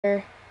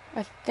I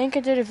think I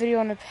did a video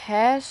in the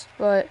past,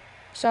 but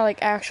it's not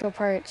like actual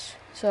parts.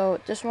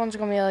 So this one's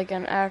gonna be like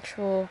an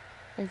actual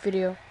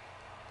video.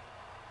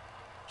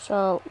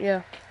 So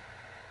yeah.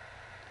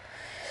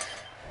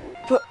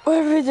 But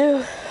whatever we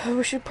do,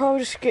 we should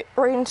probably just get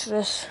right into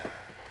this.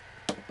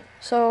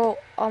 So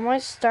I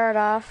might start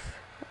off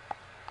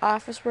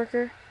office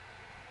worker.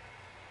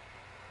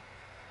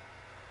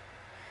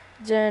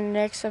 Then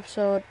next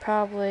episode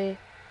probably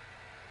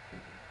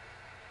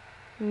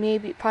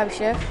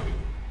chef.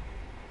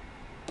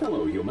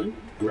 Hello, human.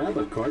 Grab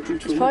a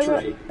cartridge from the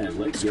tray and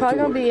let's It's probably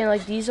gonna be in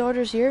like these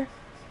orders here.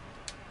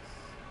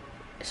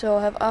 So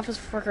I'll have office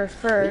worker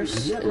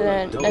first, and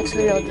then next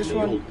video this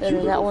one, and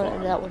then that one,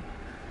 and that one.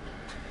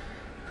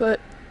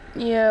 But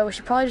yeah, we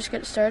should probably just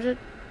get started.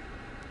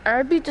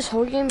 I beat this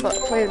whole game, but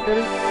played a bit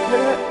of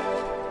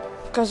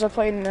it because I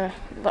played in the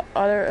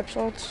other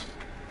episodes.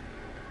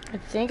 I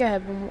think I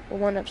have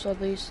one episode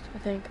at least. I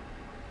think,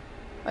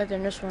 other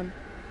than this one.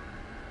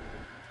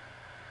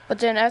 But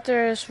then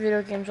after this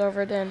video game's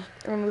over, then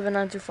we're moving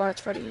on to Five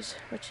Nights at Freddy's,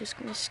 which is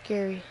gonna be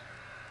scary.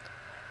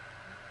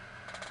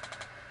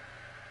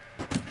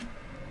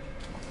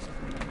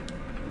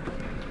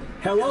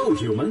 Hello,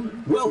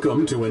 human.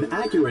 Welcome to an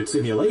accurate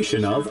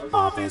simulation of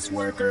Office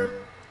Worker.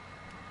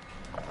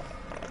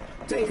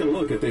 Take a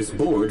look at this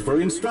board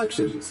for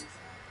instructions.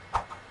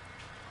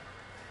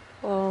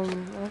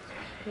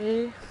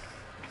 Okay.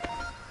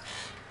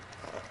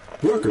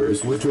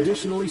 Workers would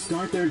traditionally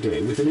start their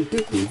day with an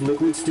addictive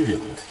liquid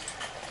stimulant.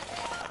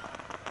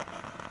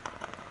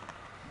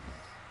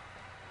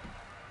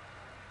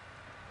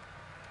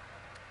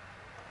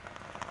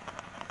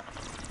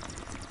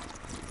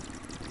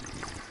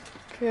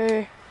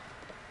 Okay.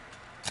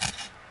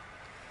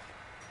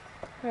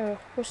 Oh,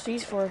 what's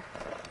these for?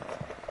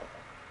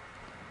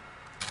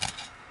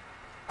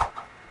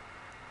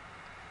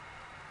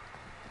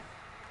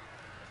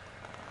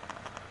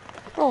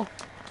 Oh,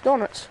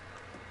 donuts.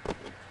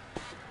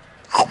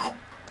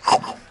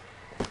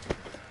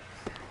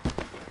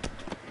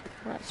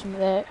 Got some of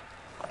that.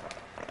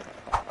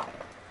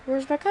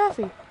 Where's my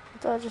coffee? I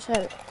thought I just had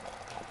it.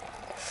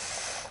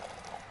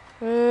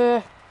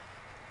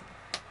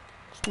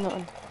 It's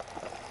nothing.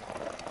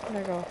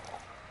 There you go.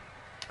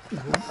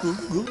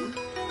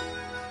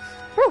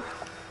 Whew.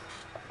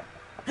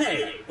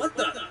 Hey, what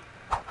the?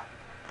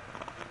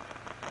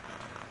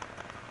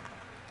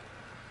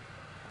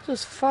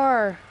 This is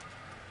far.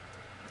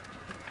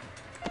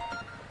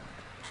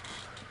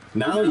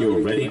 Now you're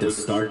ready to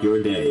start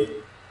your day.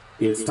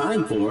 It's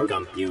time for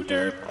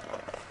computer.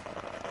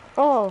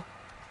 Oh.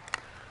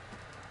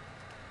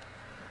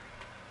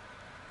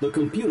 The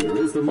computer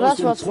is the most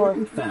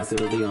important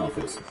facet of the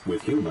office,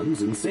 with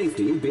humans and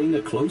safety being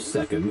a close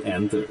second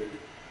and third.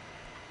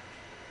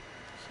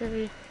 Should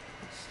be.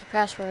 It's the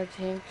password, I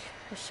think.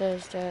 It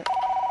says that.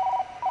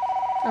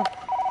 Oh.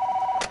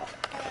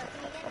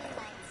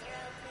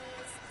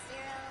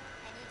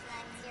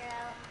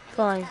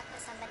 Fine.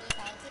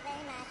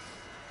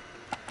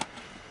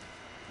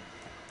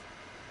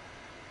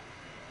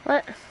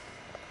 What?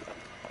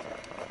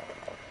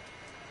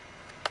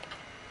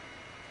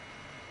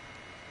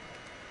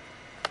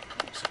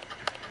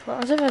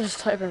 What if I just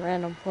type in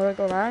random? Would I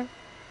go wrong?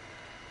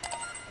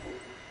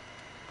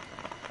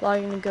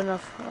 Logging good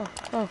enough.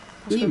 Oh.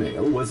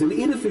 Email was an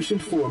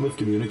inefficient form of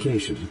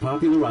communication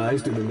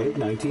popularized in the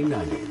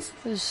mid-1990s.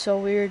 This is so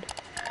weird.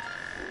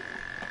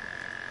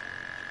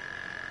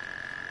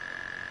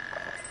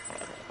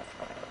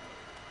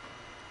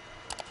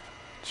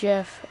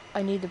 Jeff,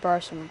 I need to borrow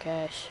some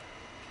cash.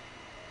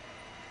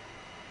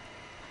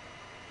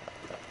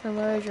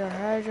 Download your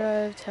hard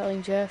drive,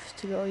 telling Jeff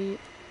to go eat.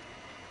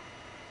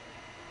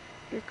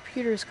 Your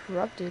computer is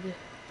corrupted.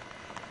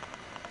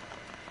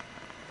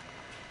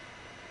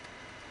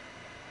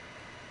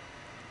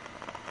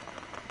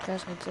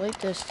 Guys, I'm gonna delete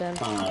this then.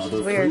 This The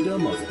is weird.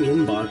 freedom of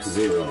Inbox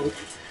Zero.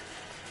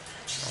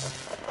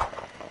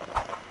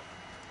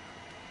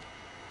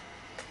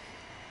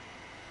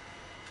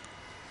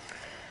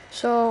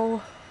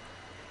 So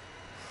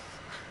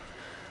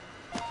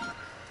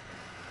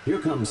Here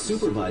comes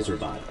Supervisor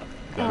Bot.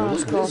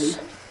 that's close.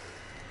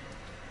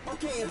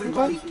 Okay,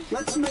 everybody,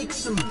 let's make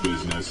some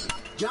business.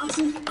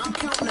 Johnson, I'm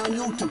counting on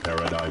you to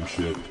paradigm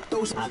shift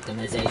those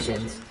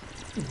optimizations.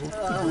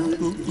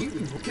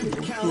 You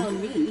can count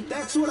on me.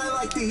 That's what I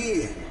like to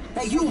hear.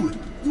 Hey, human,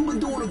 you've been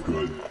doing a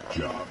good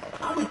job.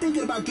 I've been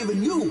thinking about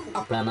giving you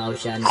a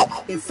promotion.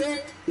 In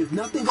fact, if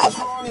nothing goes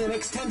wrong in the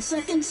next 10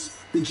 seconds,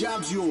 the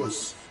job's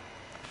yours.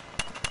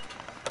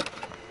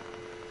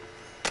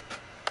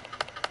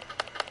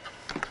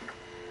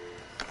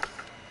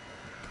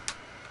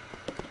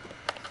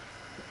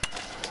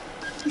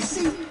 You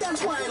see,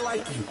 that's why I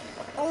like you.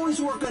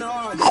 Always working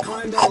hard to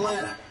climb that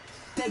ladder.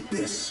 Take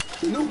this.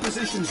 The new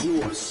position's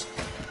yours.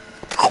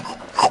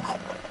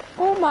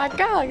 Oh my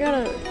god,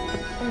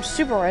 I'm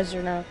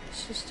supervisor now.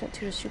 Assistant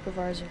to the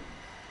supervisor.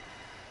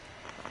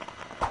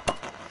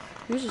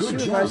 Who's the Good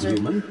job, supervisor?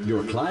 human.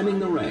 You're climbing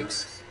the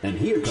ranks. And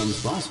here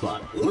comes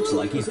Bossbot. Looks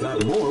like he's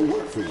got more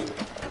work for you.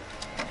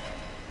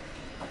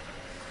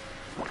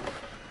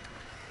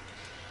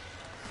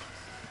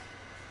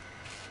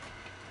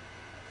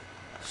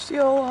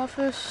 CO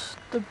office,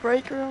 the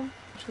break room,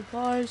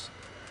 supplies.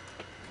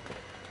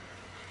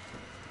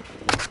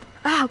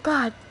 Oh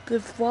God,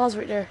 the wall's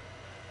right there.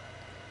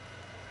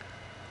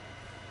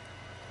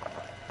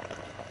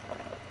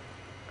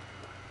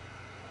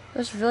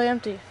 That's really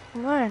empty.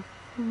 Mine.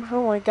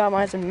 Oh my God,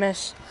 mine's a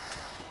mess.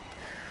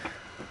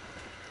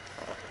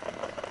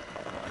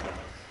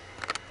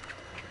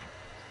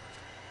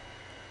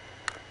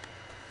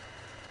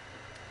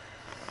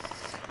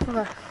 Okay.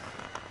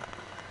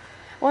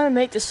 I want to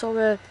make this so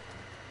bad.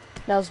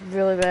 That was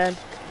really bad.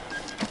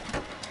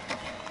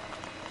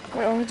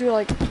 Wait, I'm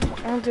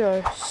gonna do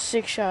a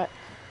 6-shot.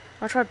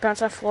 I'll try to bounce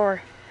that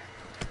floor.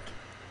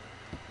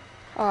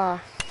 I'm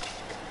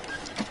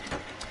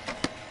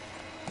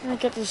gonna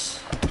get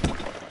this.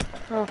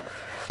 Oh.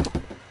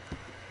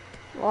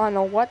 Well, I don't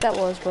know what that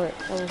was, but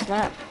it was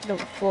not the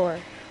floor.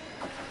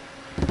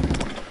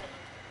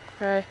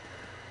 Okay.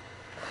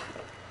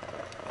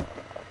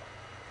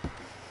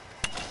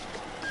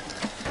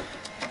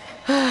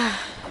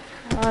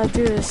 I'll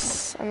do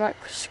this. I'm not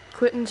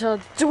quitting until I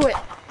do it.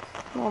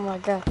 Oh my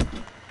God.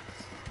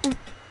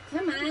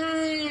 Come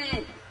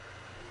on.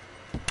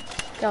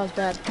 That was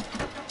bad.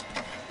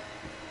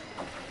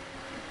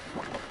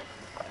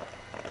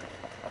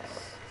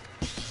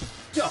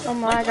 Oh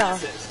my God.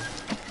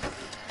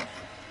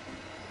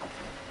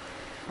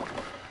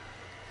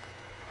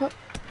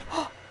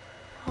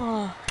 Oh, I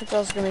thought it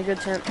was gonna be a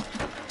good turn.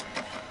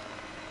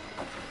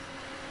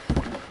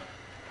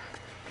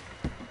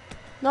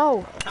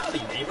 No.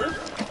 Howdy, neighbor.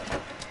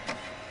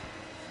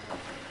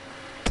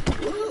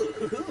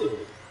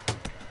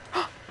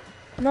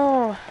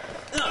 No.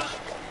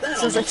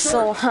 This is like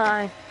so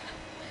high.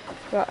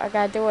 But I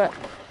gotta do it.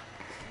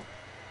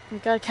 I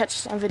gotta catch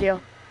this on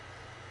video.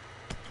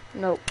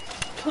 Nope.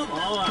 Come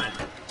on.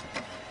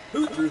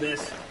 Who threw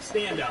this?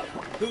 Stand up.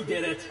 Who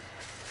did it?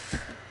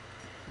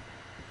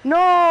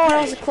 No,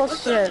 that was a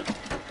close shit.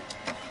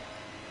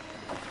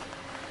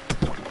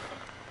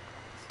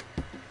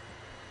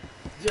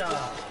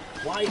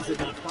 Why is it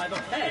not 5 up?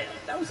 Hey,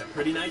 that was a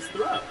pretty nice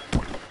throw.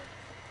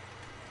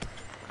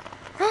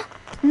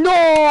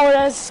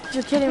 No,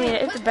 you're kidding me.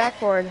 It hit the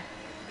backboard.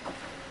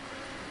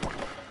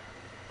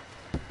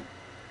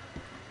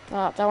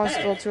 Oh, that one's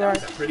still too hard.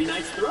 That was a pretty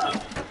nice throw.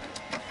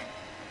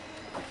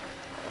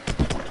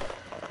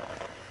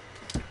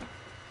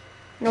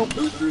 Nope.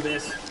 Who threw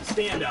this?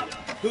 Stand up.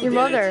 Who Your did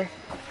mother. It?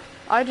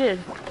 I did.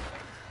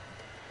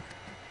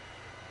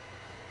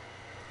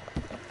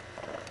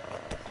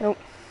 Nope.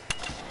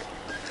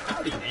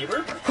 Howdy,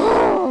 neighbor.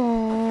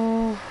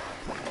 Oh.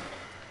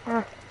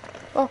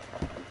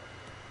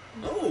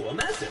 Oh, a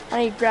message. I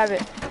need to grab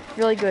it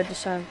really good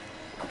this time.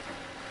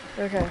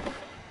 Okay.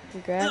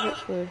 You grab it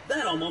good.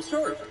 That almost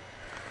hurt.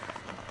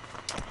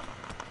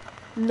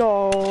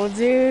 No,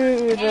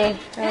 dude. Hey,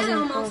 that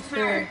almost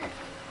hurt.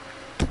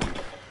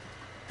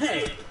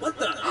 Hey, what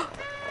the?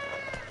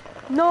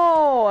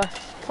 No!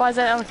 Why does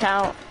that don't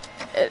count?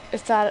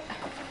 It's not.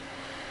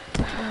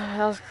 That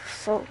was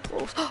so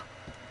close.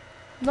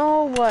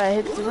 No way,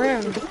 hit the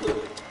rim.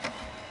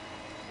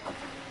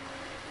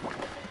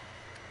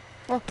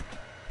 Oh,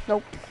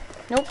 nope.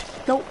 Nope,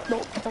 nope,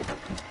 nope, nope.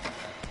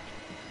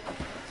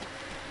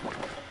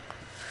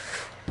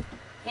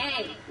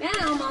 Hey,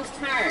 that almost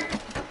hurt.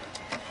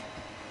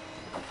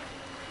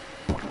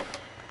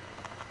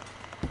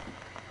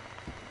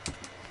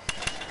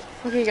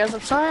 Okay, guys, I'm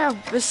sorry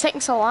this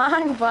taking so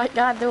long, but I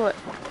gotta do it.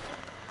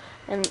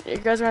 And you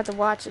guys are gonna have to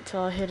watch it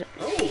till I hit it.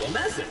 Oh, a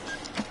message.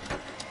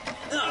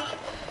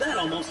 That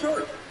almost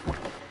hurt.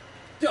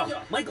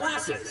 My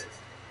glasses.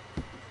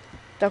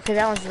 Okay,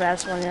 that one's the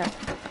best one yet.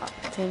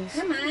 Things.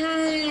 Come on.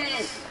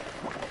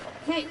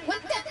 Hey,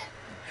 what the?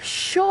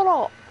 Shut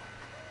up.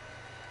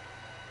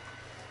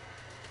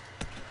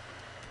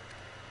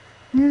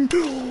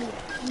 No.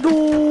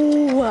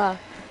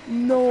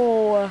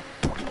 No.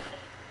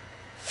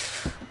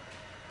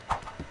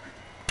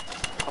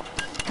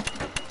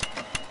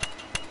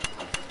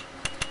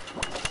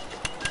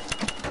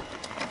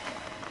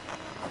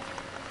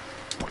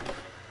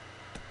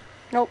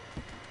 Nope.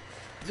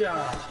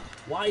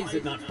 Why is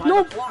it not 5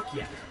 Nope. o'clock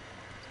yet?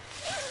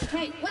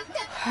 Hey, what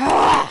the?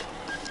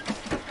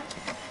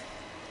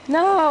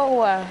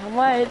 No. I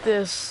might hit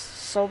this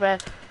so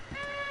bad.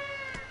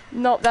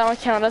 Nope, that don't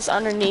count. That's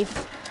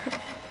underneath.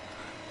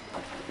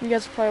 You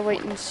guys are probably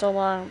waiting so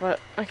long, but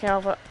I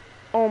can't help it.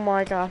 Oh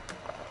my God.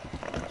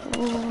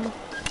 Ooh.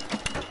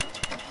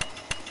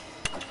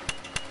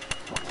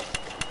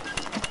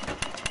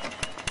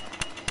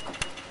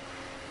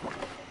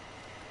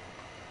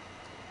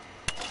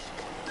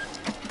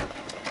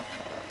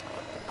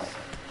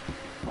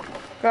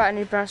 God, I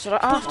need to bounce it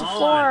off the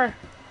floor.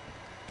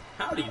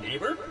 Howdy,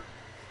 neighbor.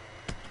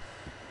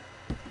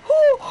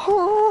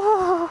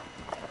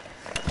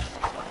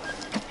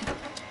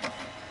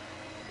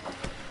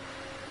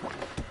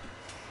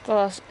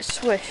 Oh,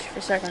 swish for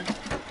a second.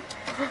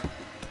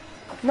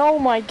 No,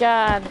 my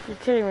God, you're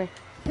kidding me.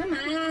 Come on.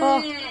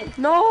 Oh,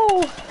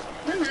 no!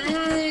 Come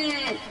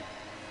on.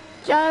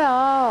 Shut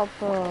up!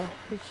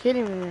 You're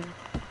kidding me.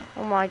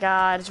 Oh my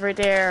God, it's right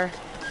there.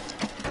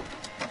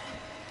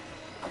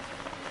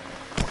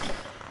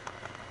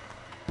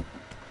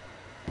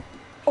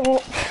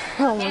 Oh,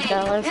 oh my Hey,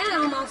 god. that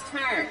almost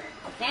hurt.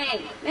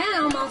 Hey, that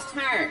almost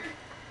hurt.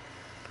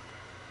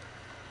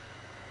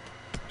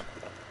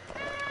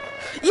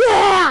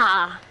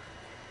 Yeah!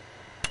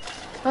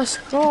 Let's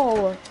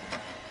go.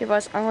 Okay,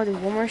 boys, I'm gonna do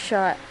one more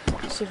shot.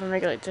 See if I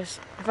make it like this.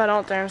 If I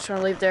don't, then I'm just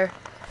gonna leave there.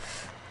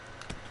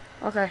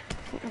 Okay.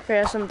 Okay,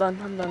 yes, I'm done.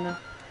 I'm done now.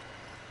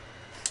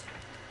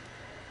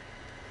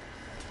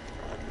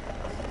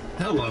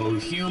 Hello,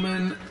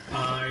 human.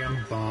 I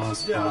am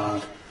Boss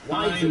Bob.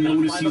 why is I it not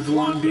notice 5 you've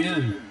o'clock? logged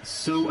in,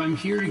 so I'm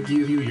here to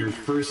give you your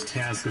first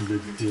task of the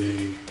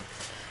day.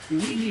 We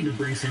need to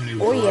bring some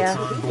new Oh, bots yeah.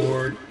 on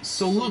board,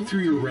 so look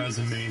through your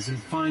resumes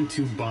and find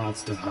 2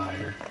 bots to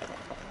hire.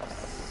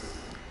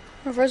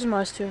 My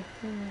resume's too.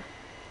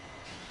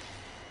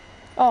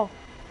 Oh,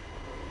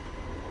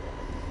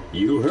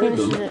 You heard Finish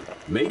them. it.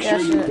 Make Yeah, sure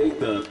you sure. pick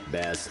the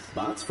best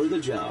bots for the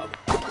job.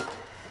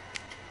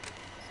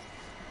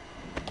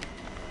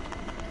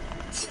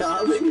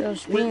 Jobbing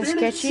just being within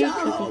a sketchy,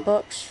 cooking job.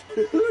 books,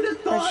 Who'd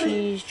have thought it?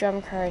 cheese,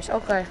 driving cars.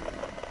 Okay.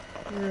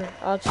 Yeah,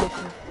 I'll take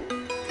you.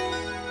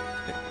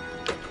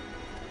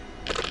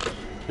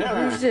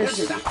 Who's this? This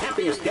is the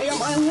happiest day of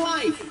my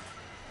life.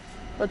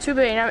 Well, too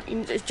bad you're not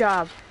in this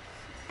job.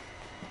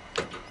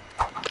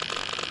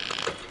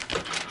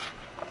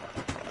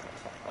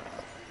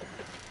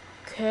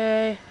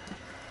 Okay.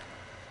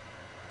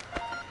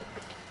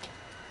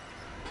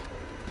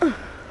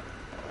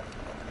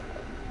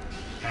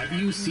 Have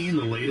you seen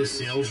the latest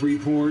sales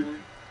report?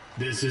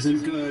 This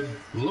isn't good.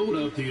 Load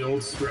up the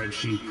old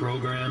spreadsheet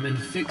program and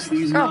fix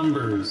these Oh.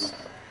 numbers.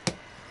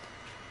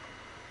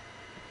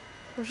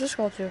 Where's this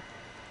go to?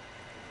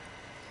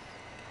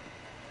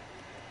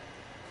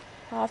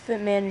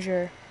 Profit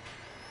manager.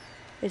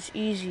 It's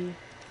easy.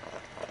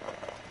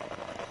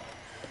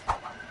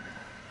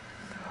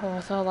 Oh,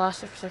 I thought I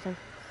lost it for a second.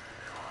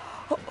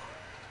 Oh.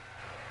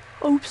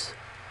 Oops.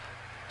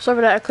 Sorry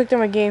for that. I clicked on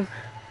my game.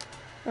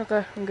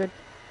 Okay, I'm good.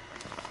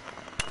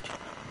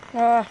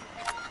 Right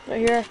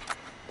here.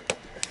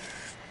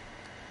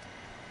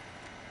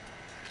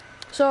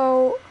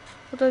 So,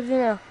 what do I do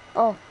now?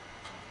 Oh.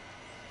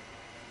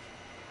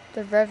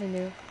 The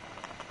revenue.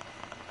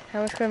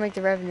 How much can I make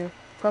the revenue?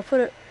 Can I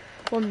put it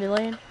 1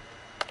 million?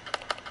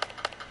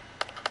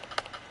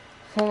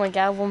 Oh my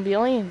god, 1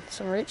 billion.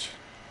 So rich.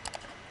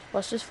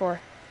 What's this for?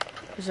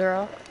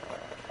 0.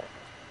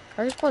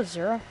 I just put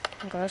 0.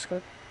 Okay, that's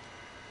good.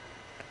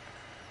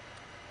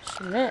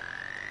 Submit.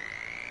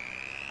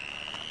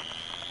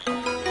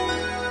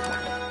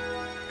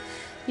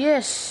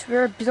 Yes,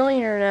 we're a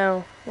billionaire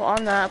now. Well,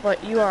 I'm not,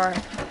 but you are.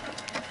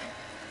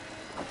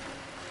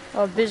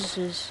 Oh,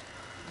 businesses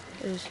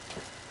is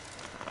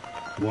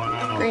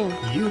Wow, Green.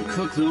 you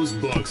cook those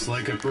books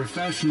like a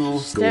professional.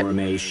 Step.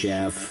 Gourmet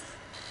chef.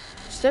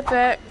 Step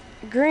back.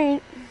 Green.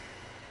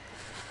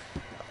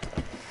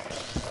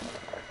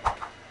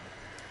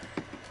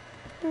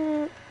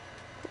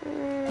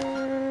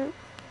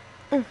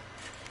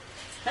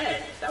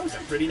 Hey, that was a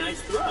pretty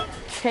nice throw.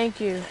 Thank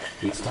you.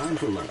 It's time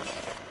for lunch.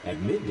 At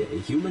midday,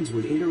 humans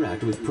would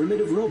interact with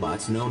primitive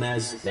robots known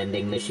as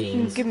vending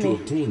machines Give to me.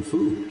 obtain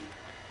food.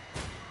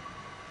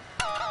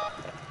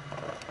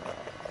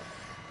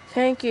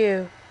 Thank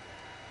you.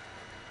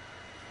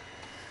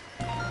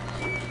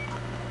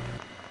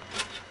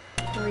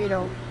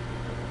 Burrito.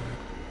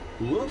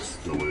 Looks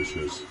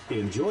delicious.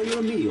 Enjoy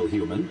your meal,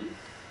 human.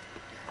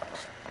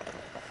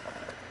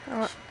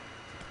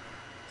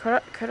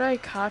 Could I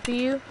copy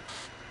you?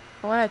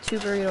 I want to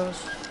have 2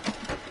 burritos.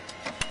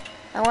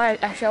 I want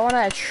to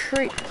add a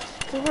tree.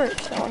 It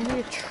works. I want to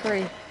need a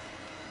tree.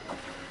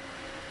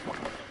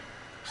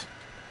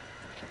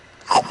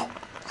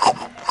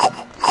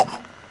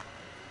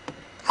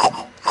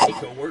 Hey,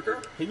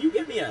 coworker, can you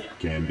get me a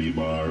Candy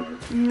bar.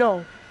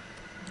 No.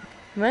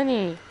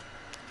 Money.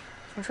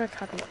 I'm trying to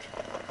copy it.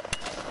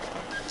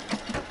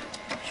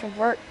 Should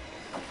work.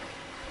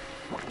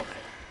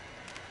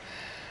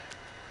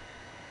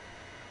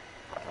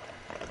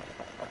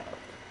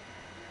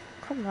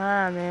 Come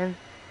on, man.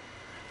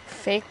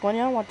 Fake money,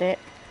 I don't want that.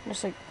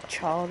 It's like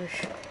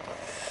childish.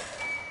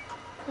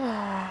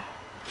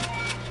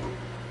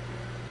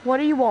 What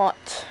do you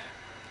want?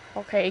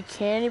 Okay,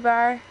 candy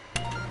bar.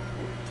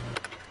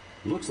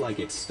 Looks like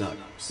it's stuck.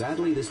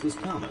 Sadly, this was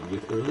common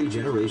with early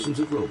generations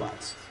of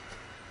robots.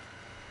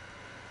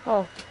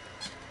 Oh.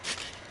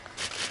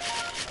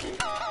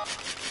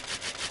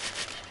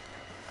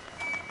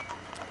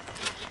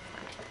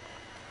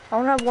 I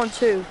want to have 1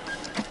 too.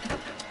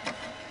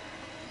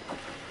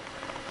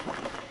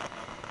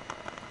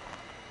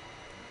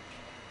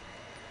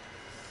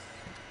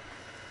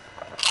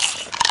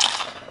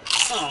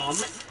 Aw,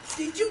 man,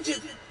 did you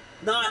just...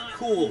 Not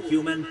cool,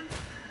 human.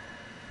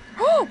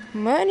 Oh,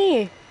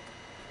 money.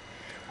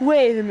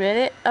 Wait a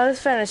minute. I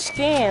just found a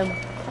scam.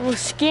 I'm gonna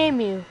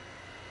scam you.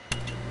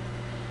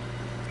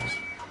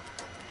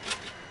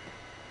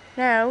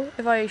 Now,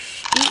 if I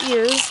eat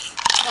you,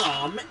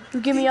 Aw, man,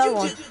 you give me did the other you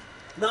one. just-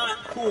 Not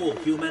cool,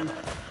 human.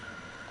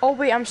 Oh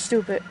wait, I'm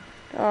stupid.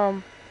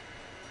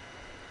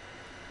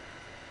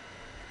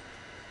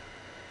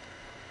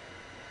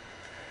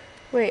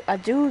 Wait, I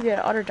do get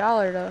another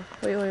dollar though.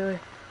 Wait.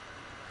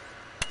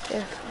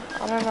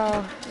 If I don't know,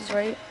 if this is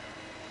right.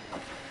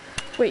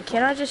 Wait,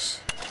 can I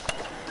just?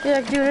 Yeah,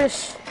 I can do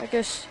this. I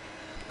guess.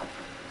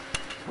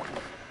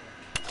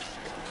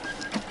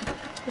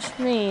 This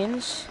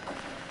means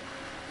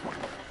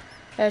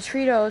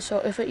Cheetos. So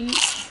if I eat,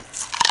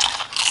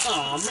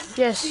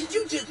 yes, Did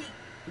you just...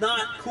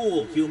 Not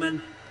cool,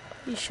 human.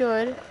 you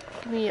should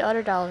give me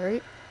another dollar,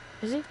 right?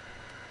 Is he?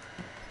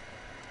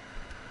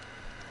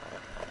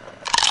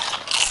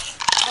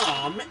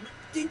 Aw, man.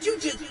 Did you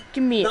just...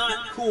 Give me it.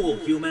 Not cool,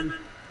 human.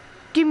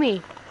 Give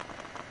me.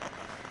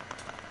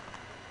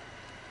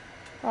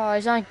 Oh,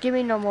 he's not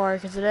giving me no more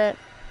because of that.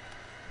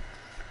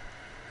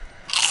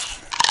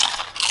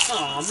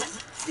 Aw, man.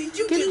 Did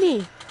you Give just...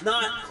 me.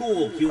 Not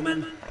cool,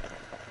 human.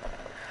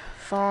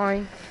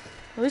 Fine.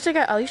 At least I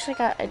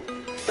got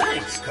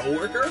Thanks,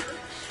 coworker.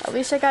 At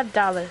least I got a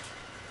dollar.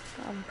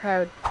 I'm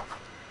proud.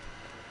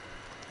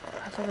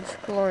 I thought it was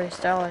a glorious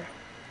dollar.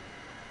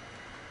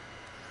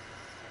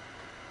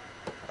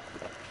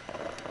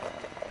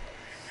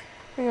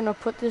 I'm gonna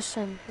put this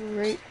in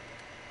right.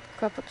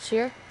 Can I put this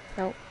here?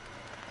 No.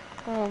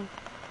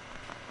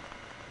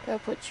 Gotta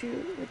put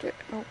you right there.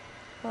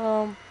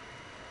 No.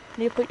 I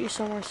need to put you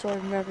somewhere so I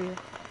remember you.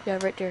 Yeah,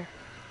 right there.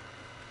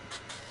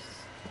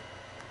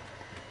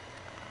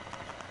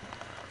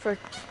 For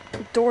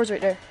doors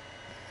right there.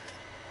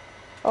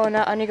 Oh,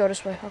 no, I need to go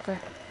this way. Okay.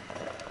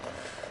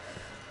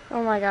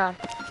 Oh my god.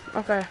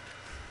 Okay.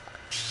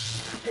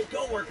 Hey,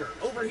 coworker,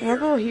 over I'm here. gonna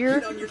go here.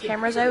 Get on your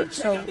Camera's computer out, and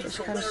check so out these this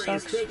kind of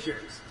hilarious sucks.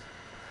 pictures.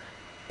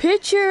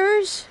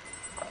 Pictures.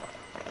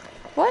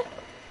 What?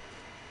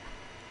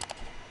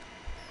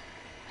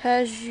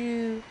 Has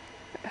you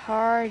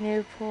hired new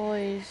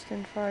employees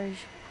then fires you?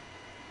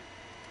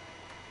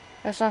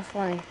 That's not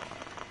funny.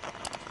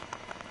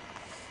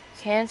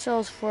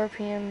 Cancels 4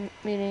 p.m.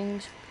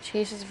 meetings.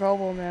 Chases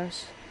Robo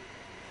Mouse.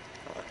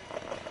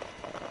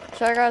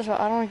 Sorry guys, but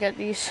I don't get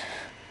these.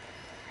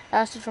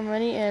 Asked for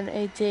money and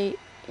a date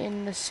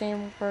in the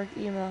same work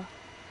email.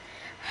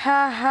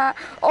 Ha ha.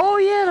 Oh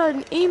yeah,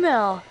 an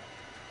email.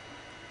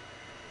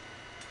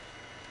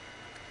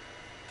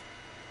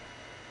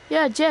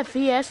 Yeah, Jeff,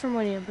 he asked for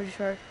money, I'm pretty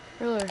sure.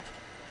 Earlier.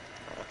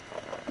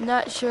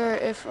 Not sure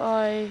if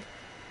I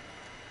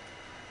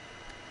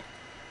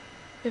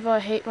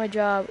hate my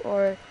job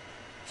or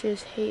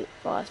just hate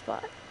Boss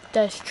Bot.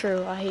 That's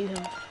true, I hate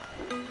him.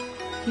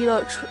 He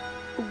looks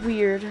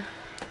weird.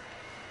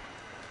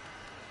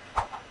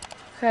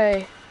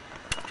 Okay.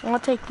 I'm gonna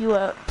take you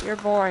out. You're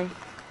boring.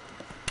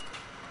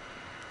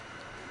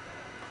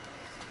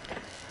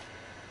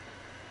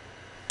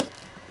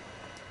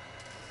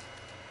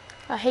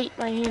 I hate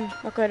my hand.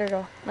 Okay, there you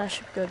go. That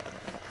should be good.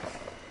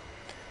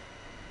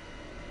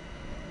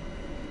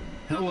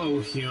 Hello,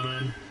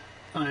 human.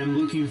 I'm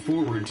looking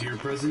forward to your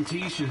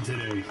presentation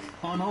today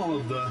on all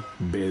of the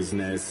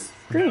Business.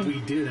 that we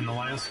did in the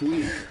last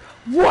week.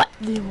 What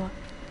do you want?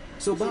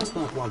 So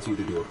BossBot wants you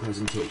to do a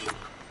presentation.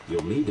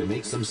 You'll need to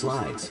make some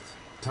slides.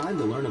 Time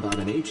to learn about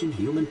an ancient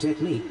human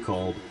technique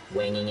called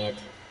Winging it.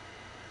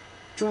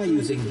 try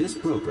using this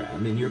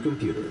program in your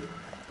computer.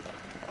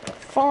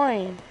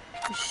 Fine.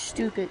 You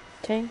stupid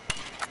thing.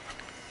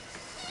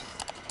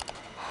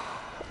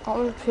 I'm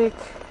gonna pick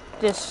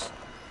this.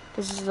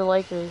 This is the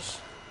Lakers.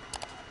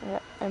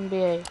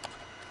 NBA.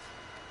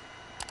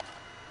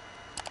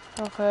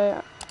 Okay,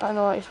 I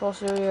know what you're supposed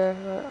to do here,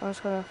 but I'm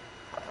just gonna.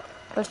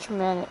 That's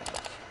dramatic.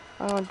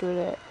 I don't do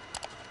that.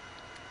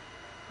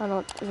 I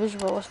don't.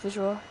 Visual. What's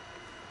visual?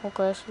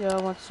 Okay, so yeah,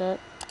 I want that.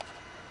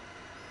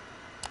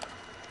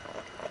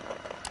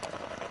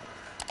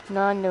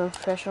 No, I'm doing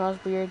professional.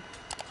 That's weird.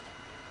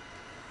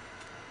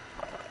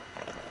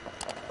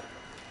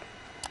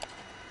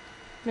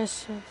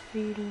 Miss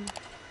feeding.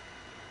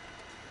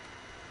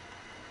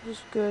 This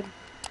is good.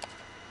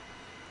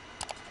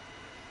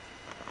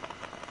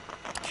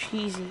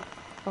 Cheesy.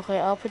 Okay,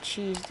 I'll put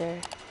cheese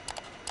there.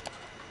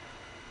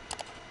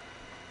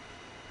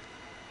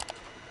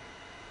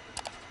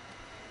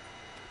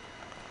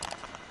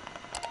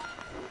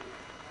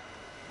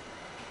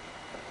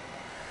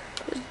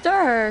 It's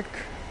dark.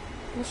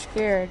 I'm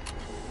scared.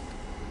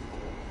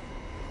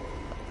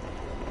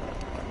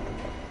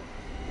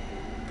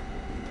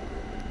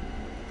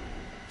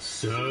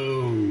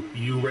 So,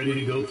 you ready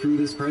to go through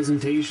this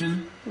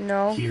presentation?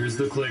 No. Here's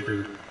the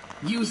clicker.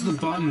 Use the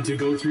button to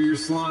go through your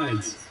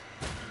slides.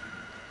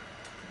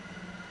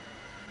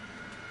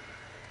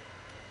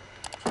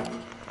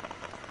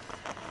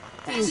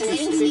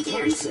 Fascinating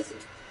features.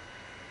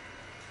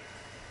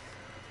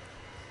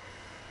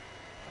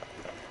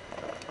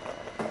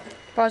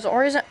 Guys,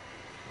 or is it?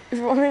 If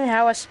you're wondering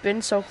how I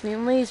spin so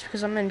cleanly, it's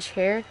because I'm in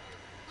chair.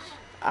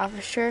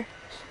 Officer.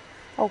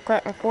 Oh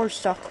crap, my cord's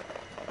stuck.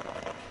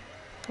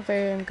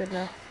 Okay, I'm good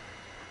now.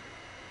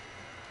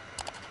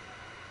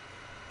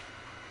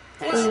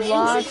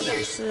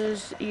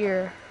 Watch's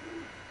ear.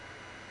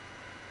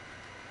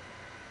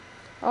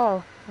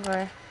 Oh,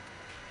 okay.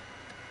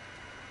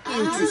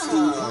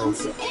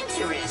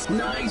 Interesting.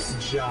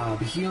 Nice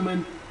job,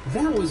 human.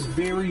 That was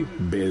very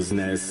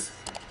Business.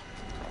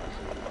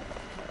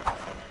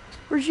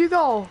 Where'd you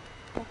go?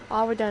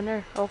 Oh, we're down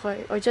there.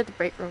 Okay. Oh, he's at the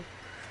break room.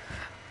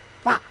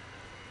 Wow.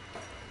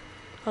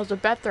 That was a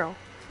bad throw.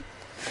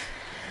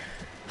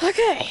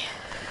 Okay.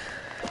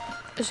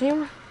 Is he?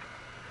 I'm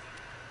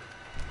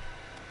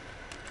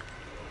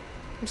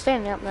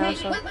standing up now, Hey,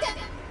 so. what the?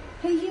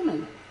 Hey,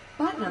 human.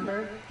 Bot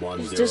number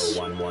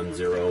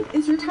 10110.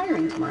 is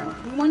retiring tomorrow.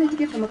 We wanted to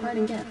give them a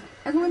parting gift.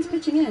 Everyone's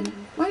pitching in.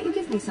 Why don't you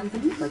give me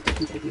something you'd like to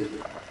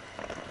contribute?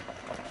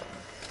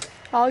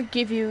 I'll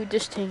give you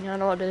this thing. I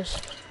know what it is.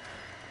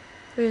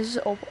 This is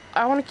open.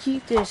 I want to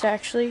keep this,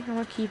 actually. I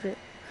want to keep it.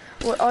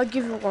 Well, I'll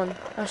give you one.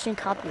 I'll just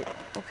copy it,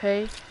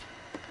 okay?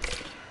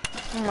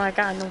 Oh my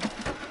god, no.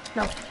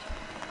 No.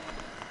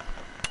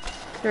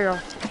 There you go.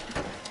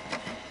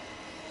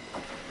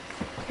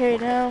 Okay,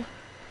 now.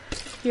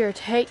 Here,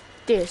 take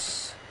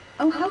this.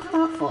 Oh, how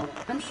thoughtful.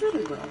 I'm sure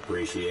they will.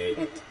 Appreciate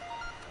It.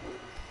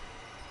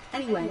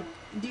 Anyway,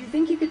 do you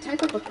think you could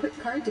type up a quick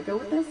card to go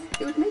with this?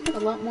 It would make it a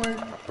lot more...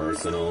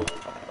 personal.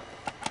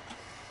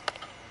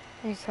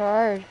 Hey,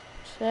 card.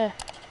 Wait,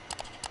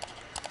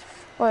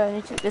 I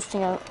need to take this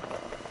thing out.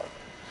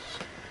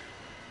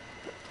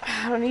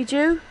 I don't need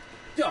you.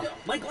 Yo,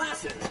 my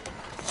glasses.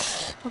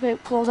 Okay,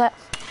 close that.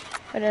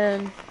 And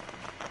then,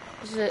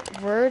 is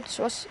it words?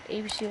 What's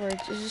ABC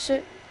words? Is this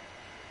it?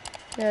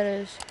 Yeah,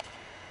 it is.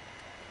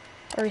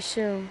 Or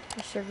resume.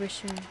 What's the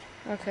resume?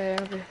 Okay,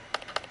 okay.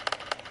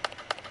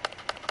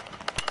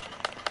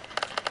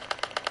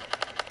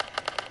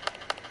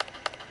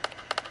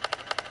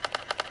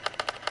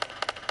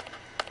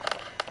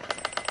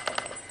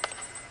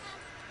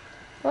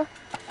 What?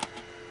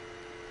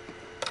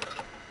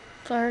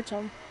 I heard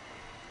something.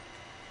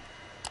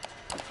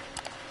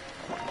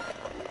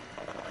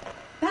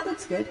 That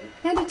looks good.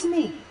 Hand it to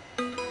me.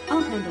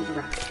 I'll handle the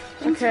rest.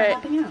 Thanks for Okay.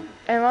 helping out.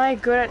 Am I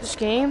good at this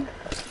game?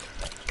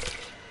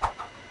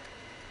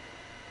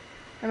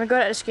 Am I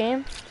good at this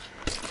game?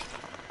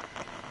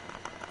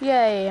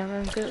 Yay,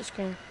 I'm good at this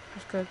game.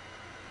 That's good.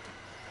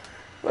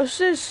 What's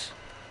this?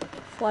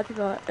 Flappy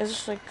Bird. Is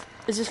this like,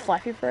 is this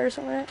Flappy Bird or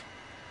something like that?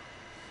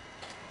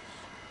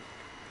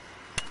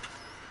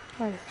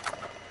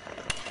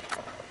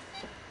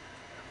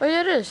 Oh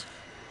yeah, it is.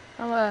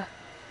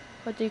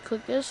 What do you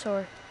click this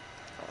or?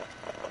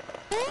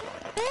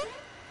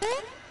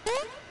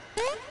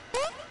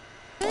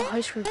 Oh,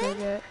 high school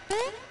graduate.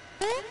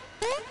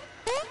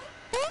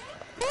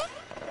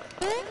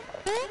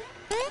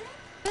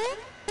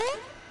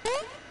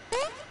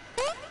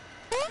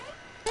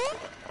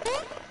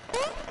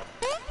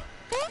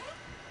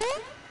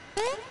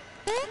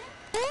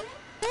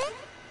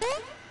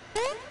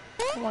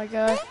 Oh my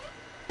god.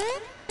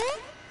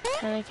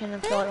 Panicking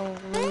and felt on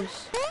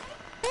lose.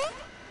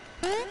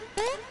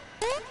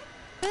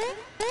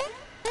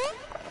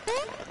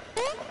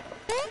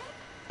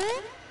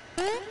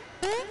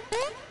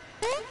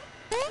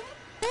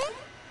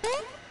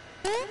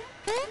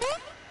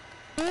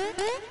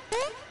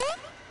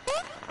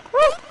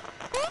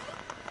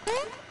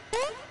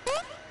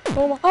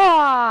 Oh my,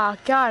 oh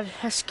god,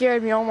 that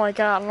scared me. Oh my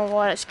god, I don't know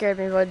why that scared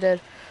me, but it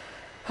did.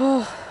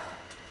 Oh.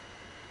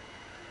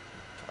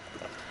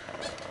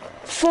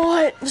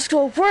 Fine, let's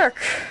go work.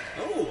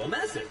 Oh, a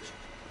message.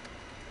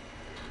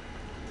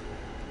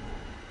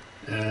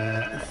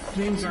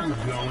 Things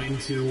aren't going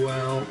too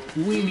well.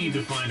 We need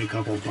to find a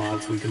couple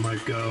bots we can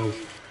let go.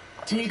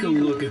 Take a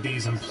look at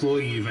these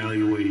employee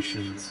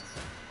evaluations.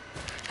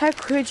 How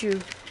could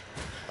you?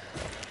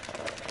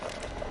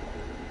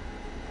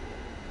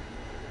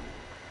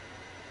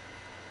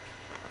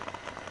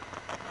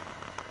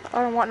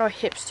 I don't want no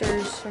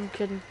hipsters. I'm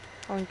kidding.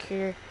 I don't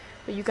care.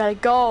 But you gotta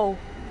go.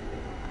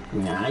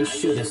 I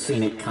should have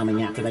seen it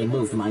coming after they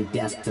moved my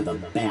desk to the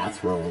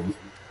bathroom.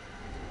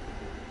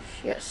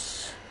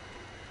 Yes.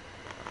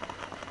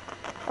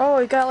 Oh,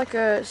 you got like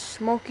a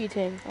smoky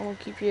thing. I'm gonna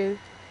keep you.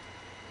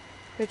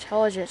 You're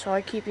intelligent, so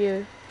I keep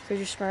you because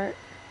you're smart.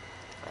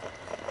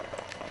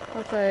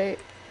 Okay.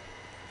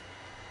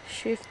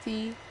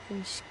 Shifty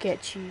and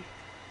sketchy.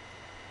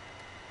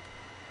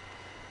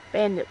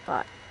 Bandit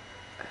bot.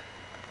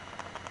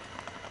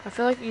 I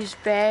feel like he's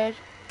bad.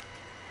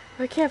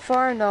 I can't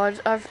fire him though.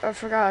 I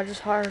forgot. I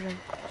just hired him.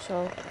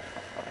 So.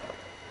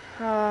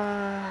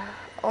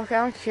 Okay,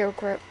 I don't care,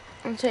 crap.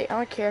 I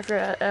don't care if you're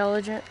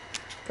intelligent,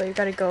 but you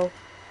gotta go.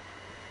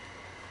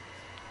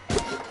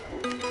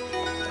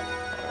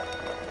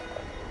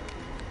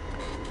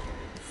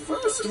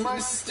 First my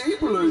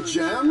stapler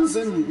jams,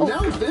 and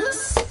now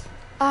this?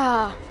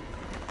 Ah.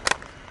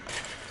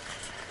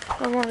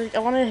 I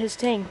wanted his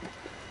thing.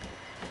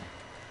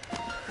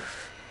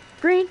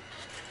 Green.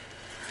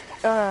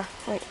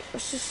 Wait,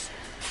 what's this?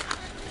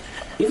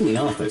 In the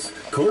office,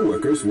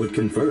 co-workers would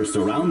converse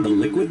around the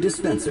liquid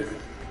dispenser.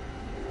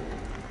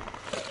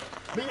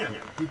 Man,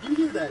 did you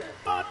hear that?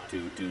 Bot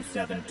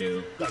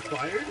 2272. Got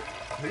fired?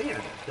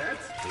 Man,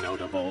 that's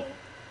Notable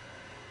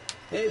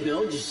Hey,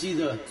 Bill, did you see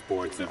the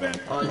sports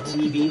event. on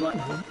TV?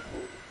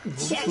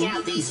 Check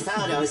out these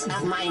photos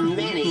of my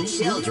many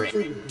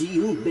children. Do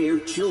you bear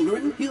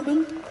children,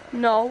 human?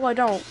 No, I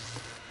don't.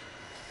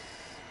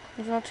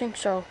 I don't think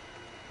so.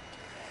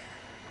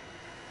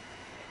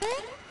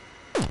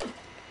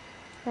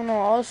 Oh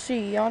no, I'll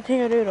see. I don't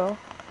think I do though.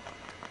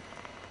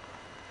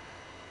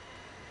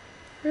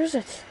 Where is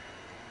it?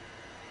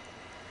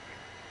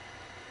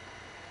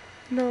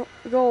 No,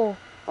 go.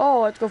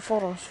 Oh, let's go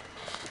photos.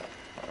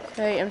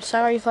 Okay, I'm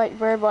sorry if I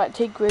bird, but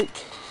take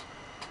great.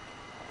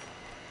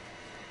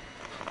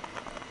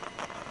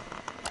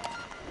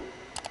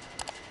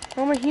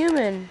 I'm a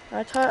human.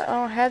 I thought I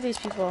don't have these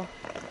people.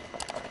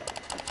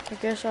 I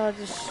guess I'll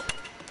just...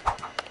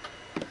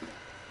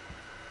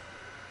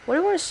 What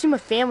do you want to see my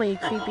family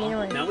creepy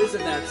anyway? Now isn't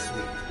that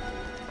sweet?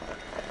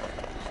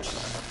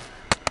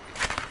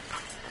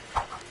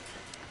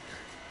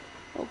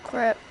 Oh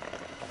crap.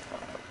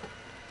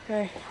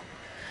 Okay.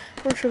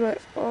 Where should I...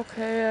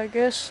 Okay, I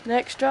guess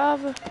next job.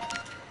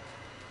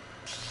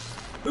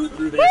 Who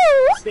threw this?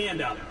 Woo!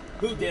 Stand up.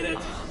 Who did it?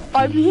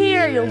 I'm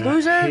here, you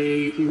loser.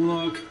 Hey,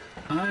 look,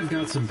 I've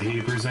got some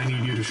papers I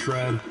need you to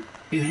shred.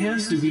 It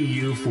has to be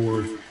you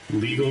for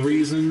legal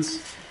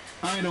reasons.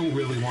 I don't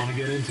really want to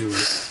get into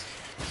it.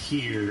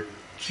 Here,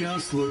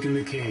 just look in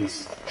the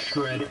case.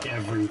 Shred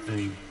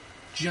everything.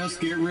 Just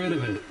get rid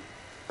of it.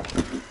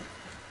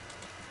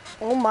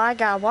 Oh my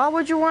god, why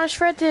would you want to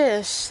shred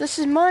this? This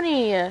is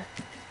money.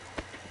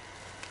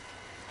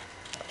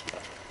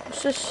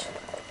 What's this?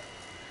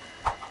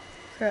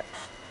 Crap.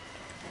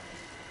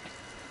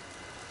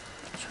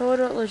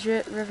 Total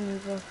legit revenue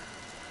book.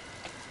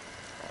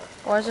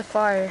 Why is it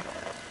fire?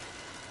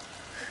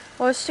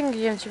 Oh, this thing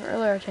gave to me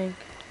earlier, I think.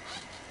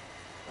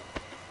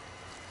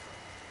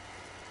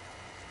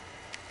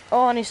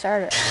 Oh, and he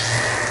started it.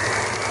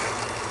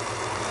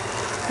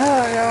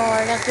 Oh no,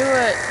 I can't do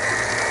it.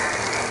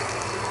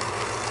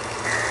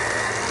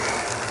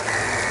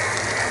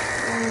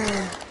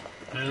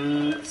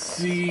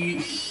 See,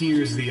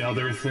 here's the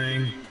other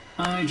thing.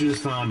 I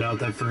just found out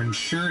that for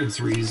insurance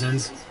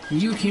reasons,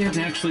 you can't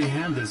actually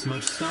have this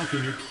much stuff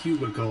in your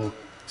cubicle.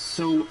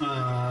 So,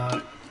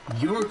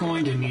 you're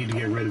going to need to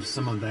get rid of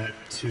some of that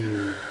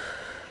too.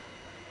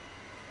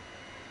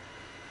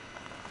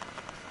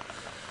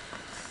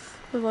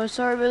 I'm really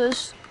sorry about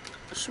this.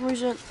 For some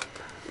reason,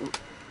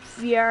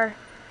 VR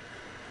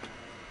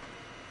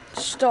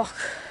stuck.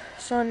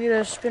 So I need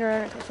to spin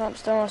around it because I'm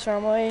still on the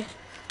wrong way.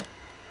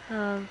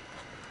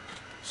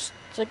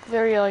 It's like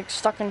very like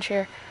stuck in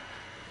chair.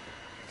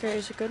 Okay,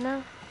 is it good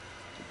now?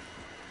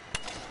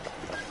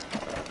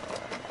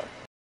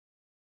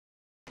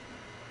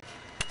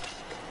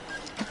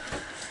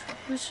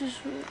 This is.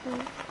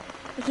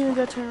 I think we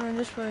gotta turn around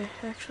this way,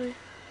 actually.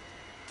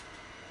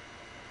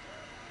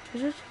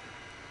 Is it?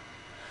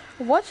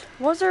 What?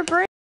 Was there a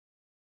break?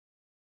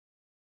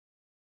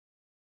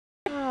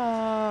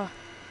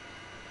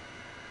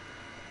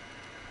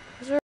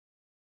 Is there?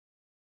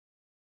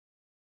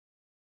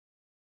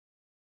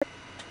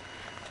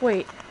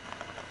 Wait. Is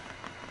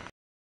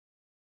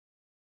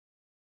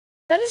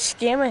that a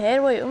scam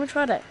ahead? Wait, let me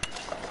try that.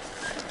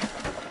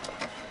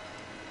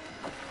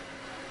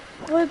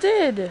 Well, it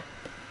did.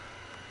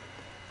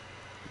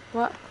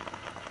 What?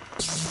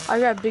 I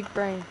got a big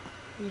brain.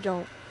 You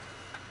don't.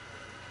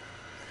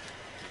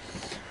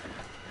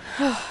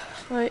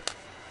 Wait.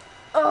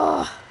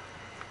 Ugh.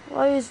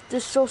 Why is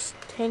this so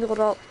tangled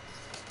up?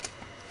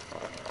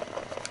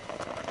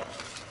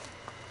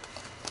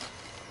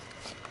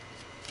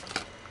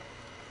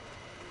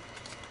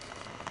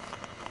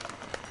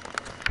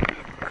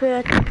 Okay,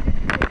 I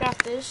got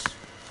this.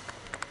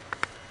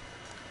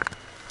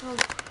 Oh.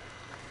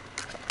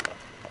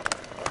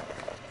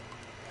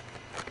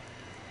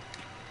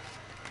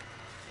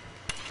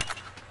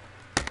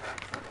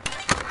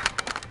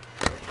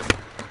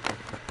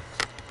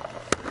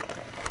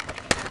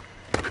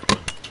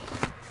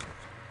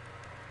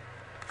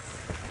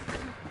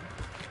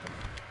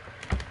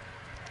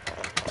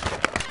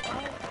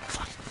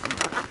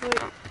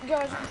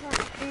 Guys, I'm trying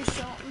to do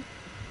something.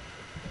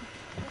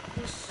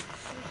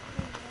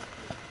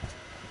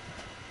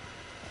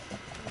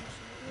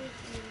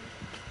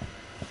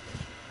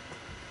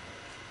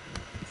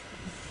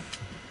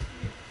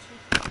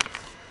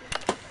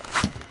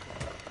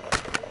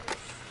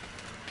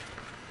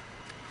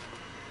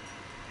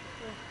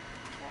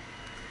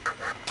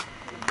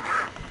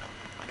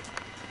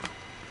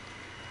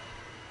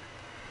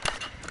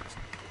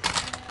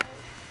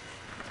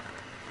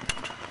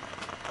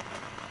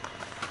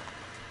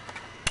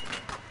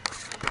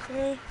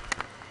 Okay.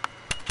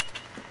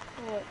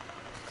 What?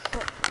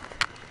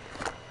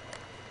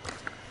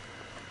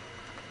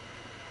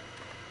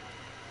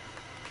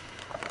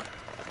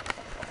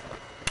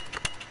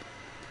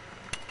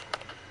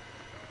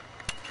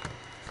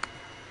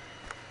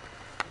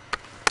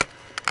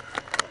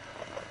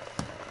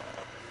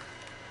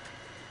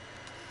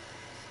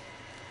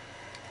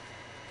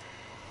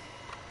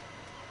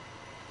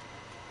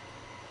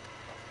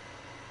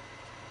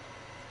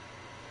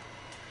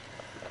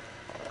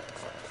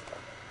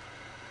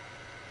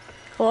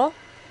 Hello?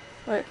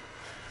 Wait.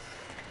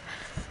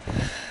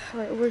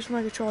 Wait, where's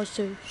my controls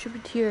to? Should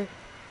be here.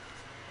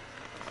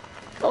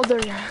 Oh, there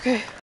you are.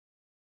 Okay.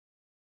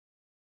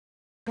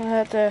 I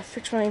have to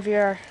fix my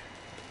VR.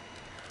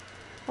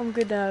 I'm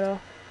good now, though.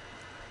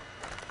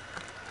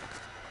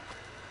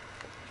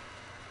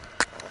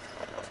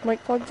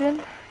 mic plugged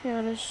in? Yeah,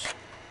 it is.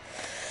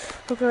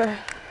 Okay,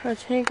 I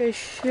think I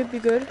should be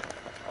good.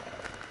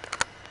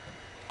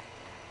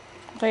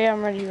 But yeah,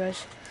 I'm ready, you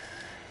guys.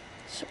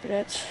 So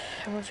that's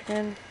once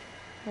again,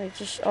 like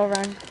just all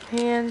around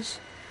hands.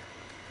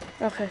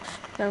 Okay,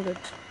 now I'm good.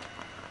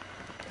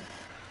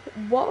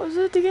 What was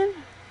it again?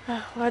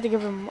 I had to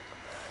give him.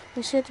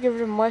 I had to give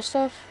him my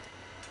stuff.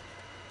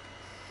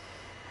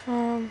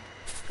 Oh,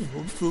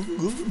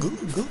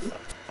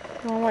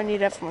 I might need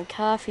that for my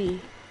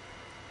coffee.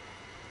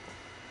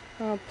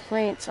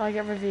 Plates. I'll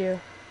get review.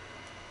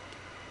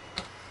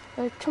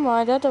 Like, come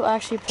on, I have to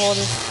actually pull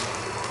this.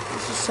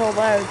 This is so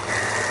loud.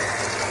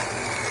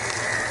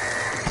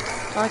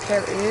 I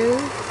can't review.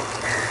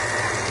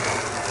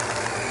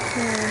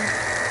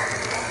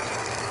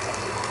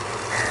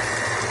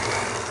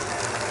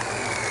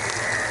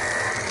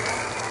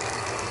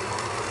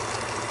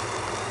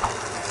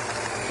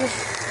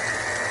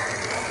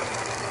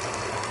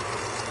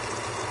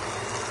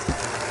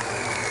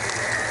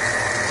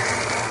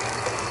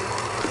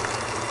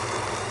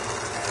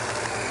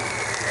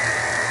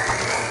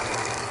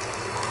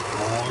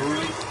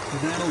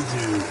 That'll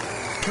do.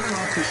 Turn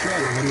off the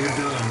shredder when you're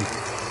done.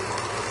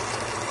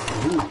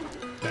 Ooh,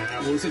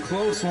 that was a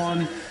close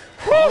one.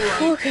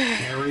 Alright, okay.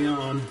 Carry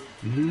on.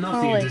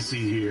 Nothing to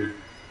see here.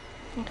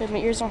 Okay, my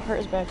ears don't hurt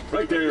as bad.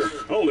 Right there.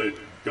 Hold it.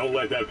 Don't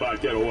let that bot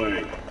get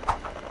away.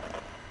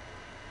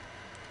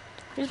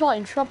 He's probably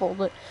in trouble,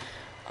 but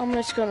I'm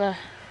just gonna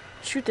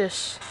shoot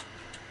this.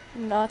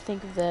 Not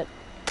think of that.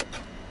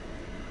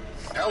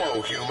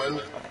 Hello,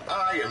 human.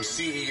 I am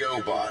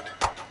CEO Bot.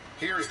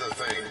 Here's the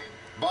thing.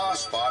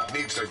 Boss Bot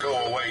needs to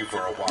go away for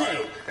a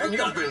while, and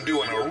you've been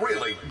doing a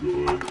really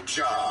good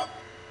job.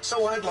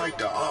 So I'd like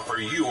to offer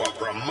you a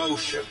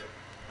promotion.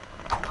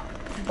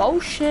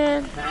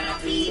 Motion.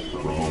 Happy.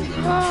 Human.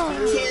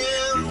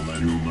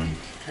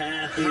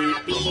 Happy.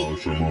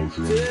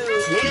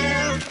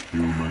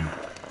 Human.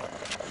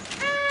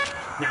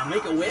 Now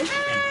make a wish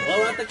and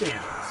blow out the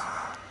candles.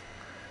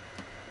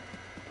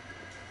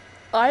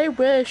 I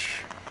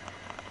wish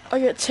I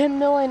get 10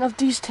 million of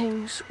these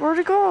things. Where'd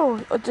it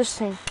go? Oh, this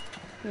thing.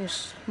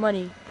 Yes,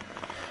 money.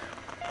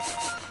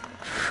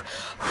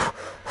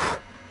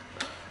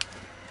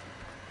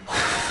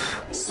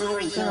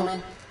 Sorry,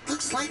 human.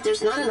 Looks like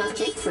there's not enough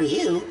cake for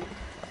you.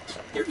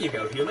 Here you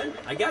go, human.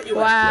 I got you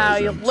Wow,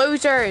 a you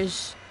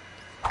losers.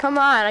 Come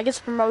on, I get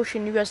some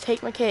promotion. You guys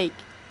take my cake.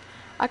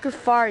 I could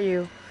fire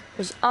you.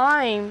 Because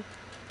I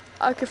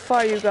could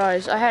fire you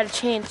guys. I had a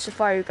chance to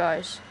fire you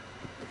guys.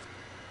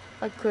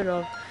 I could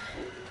have.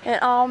 And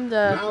I'm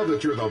the... Now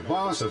that you're the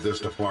boss of this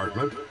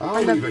department,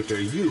 I'll leave it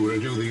to you to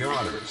do the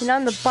honors. And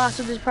I'm the boss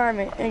of this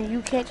department, and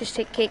you can't just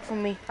take cake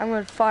from me. I'm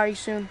going to fire you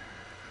soon.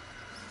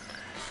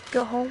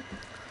 Go home.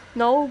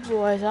 No,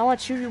 boys, I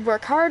want you to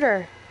work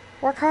harder.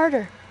 Work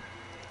harder.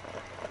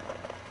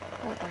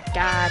 Oh my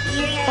God.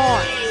 Come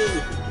on.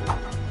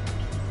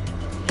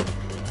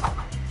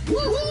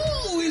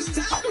 Woohoo! It's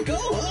time to go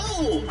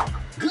home!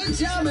 Good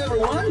job,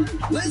 everyone!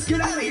 Let's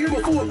get out of here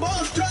before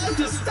boss tries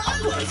to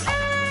stop us!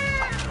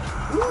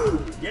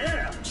 Woo!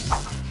 Yeah!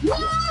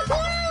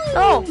 Woohoo!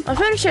 Oh, I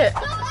finished it!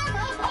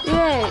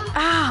 Yay!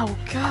 Ow,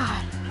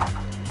 God.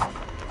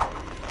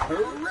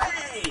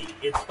 Hooray!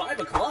 It's 5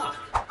 o'clock.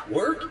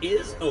 Work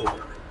is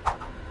over.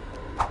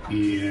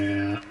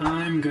 Yeah,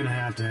 I'm gonna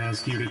have to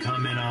ask you to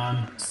come in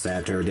on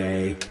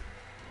Saturday.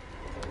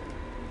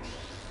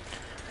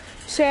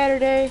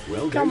 Saturday.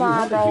 Well, come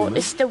on, bro. Human.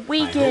 It's the I hope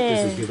weekend. this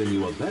has given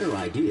you a better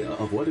idea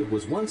of what it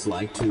was once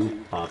like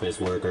to office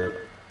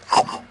worker.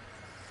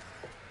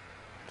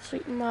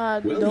 Sweet my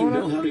Well, donut. you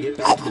know how to get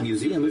back to the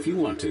museum if you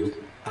want to.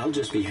 I'll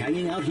just be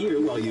hanging out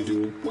here while you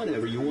do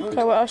whatever you want.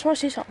 Okay, well, I just want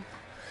to say something.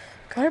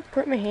 Can I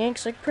print my hand?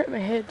 Because I can print my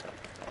head.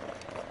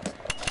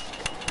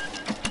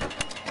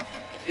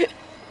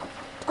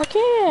 I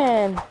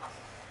can!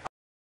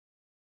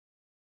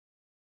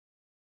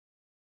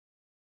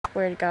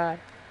 Swear to God.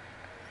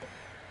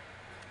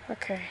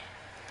 Okay.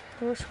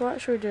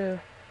 What should we do?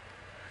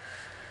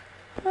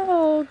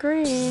 Oh,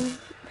 green.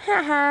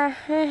 Haha,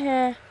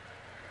 haha.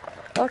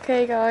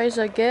 Okay, guys,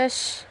 I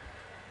guess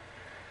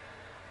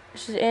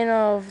this is the end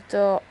of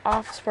the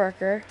office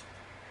worker,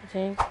 I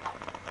think.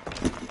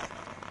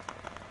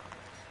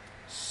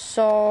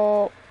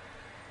 So,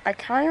 I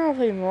kind of want to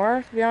play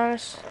more, to be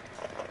honest.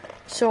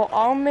 So,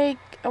 I'll might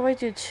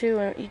do 2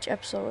 in each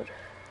episode.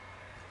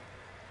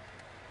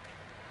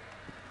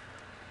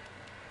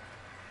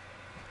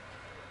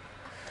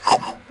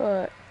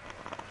 But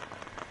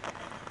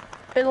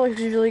it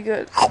looks really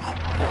good.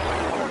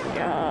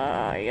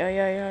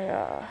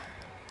 Yeah.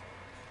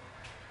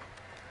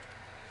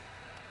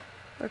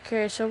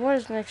 Okay, so what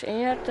is next?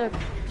 Ain't that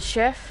the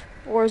chef?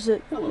 Or is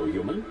it? Hello,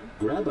 human.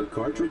 Grab a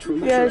cartridge from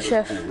the Yeah, tray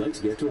chef. and let's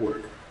get to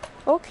work.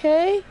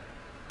 Okay.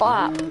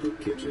 Bob. Ah, the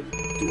kitchen.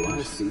 Do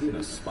I see an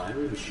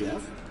aspiring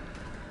chef?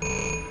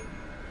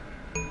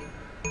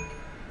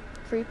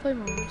 Free play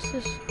mode. What's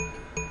this?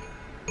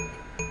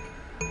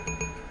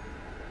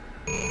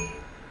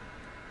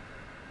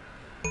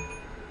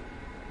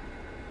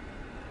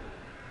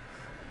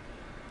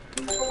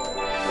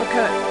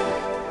 Okay.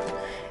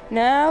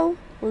 Now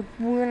we're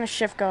gonna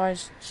shift,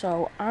 guys.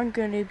 So I'm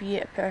gonna be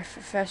a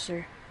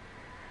professor.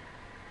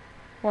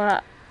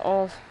 I'm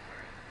a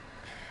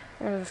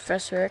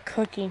professor at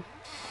cooking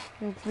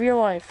in real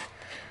life.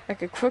 I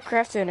could cook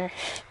craft dinner.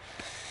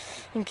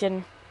 I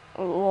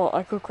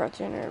cook craft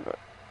dinner, but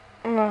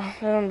no,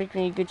 that don't make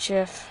me a good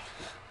chef.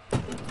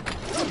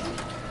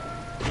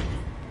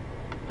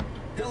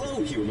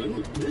 Hello,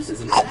 human. This is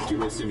an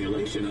accurate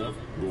simulation of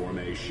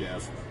Gourmet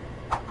Chef.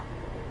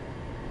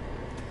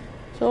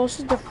 So this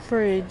is the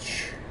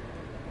fridge.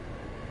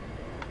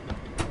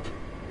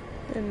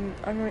 And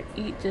I'm gonna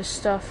eat this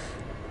stuff,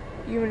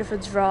 even if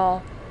it's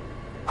raw.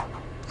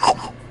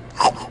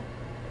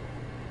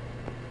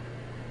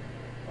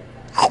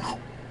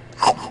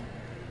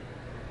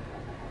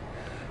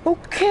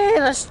 Okay,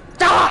 let's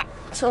start!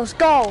 So let's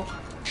go!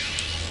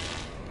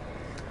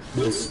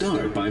 We'll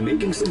start by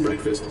making some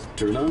breakfast.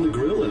 Turn on the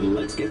grill and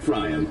let's get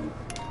frying.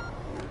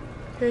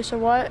 Okay, so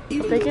what?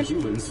 Even Bacon? though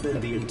humans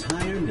spend the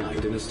entire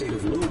night in a state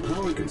of low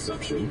power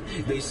consumption,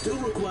 they still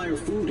require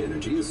food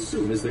energy as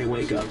soon as they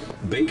wake up.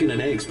 Bacon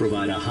and eggs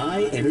provide a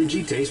high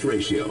energy taste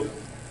ratio.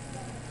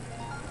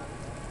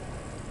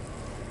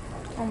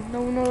 Oh,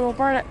 no, don't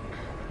burn it.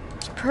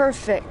 It's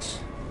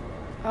perfect.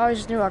 I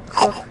always knew I could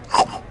cook.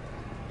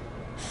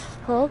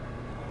 Huh?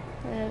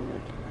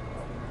 And...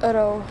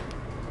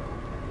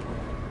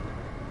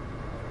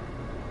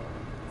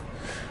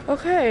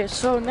 Okay,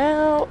 so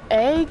now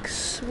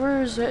eggs.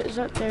 Where is it? Is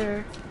that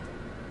there?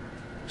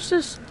 What's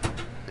this?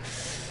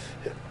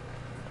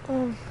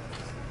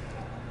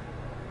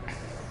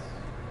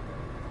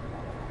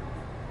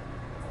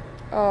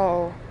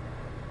 Oh.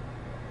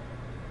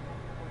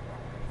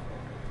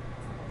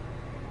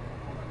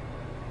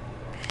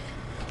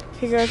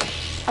 Okay, guys.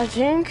 I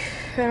think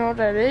I know what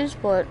that is,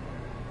 but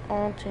I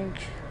don't think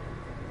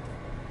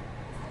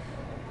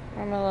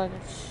I'm allowed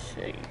to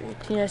say.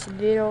 It's a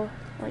little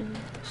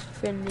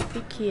friendly for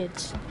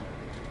kids.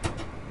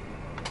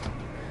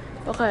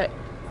 Okay,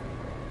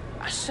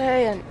 I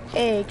say an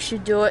egg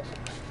should do it.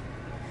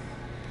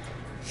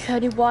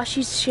 Can you wash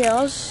these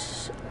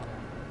shells?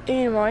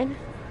 In mine.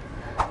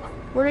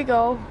 Where'd it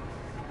go?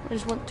 I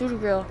just went through the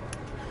grill.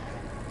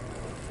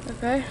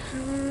 Okay.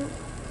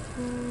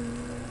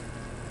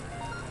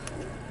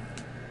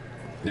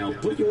 Now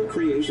put your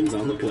creations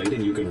on the plate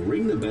and you can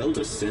ring the bell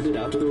to send it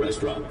out to the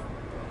restaurant.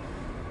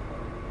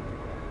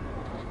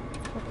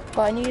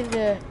 But I need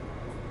to,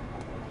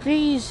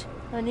 please,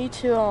 I need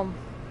to,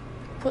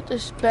 put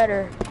this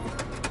better.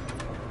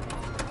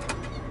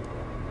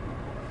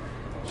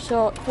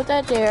 So, put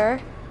that there.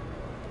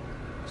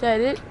 Is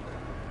that it?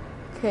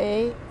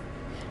 Okay.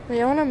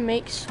 I want to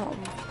make something.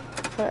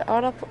 But I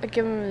want to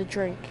give him the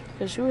drink.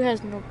 Because who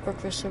has no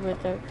breakfast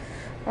with that?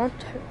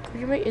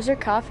 Is there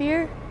coffee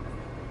here?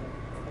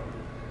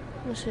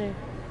 Let's see.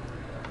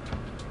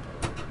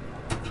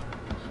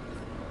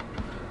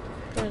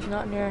 There's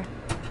not in here.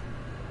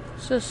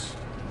 What's this?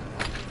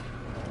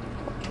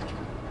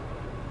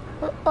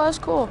 Oh, that's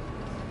cool.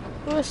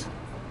 What's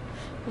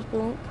this?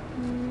 Boom.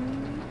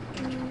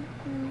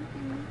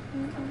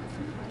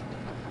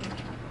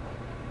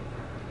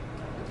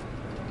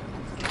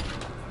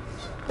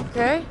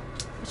 Okay.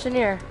 What's in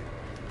here?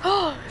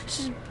 Oh,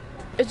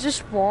 is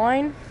this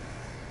wine?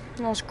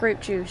 No, it's grape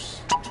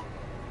juice.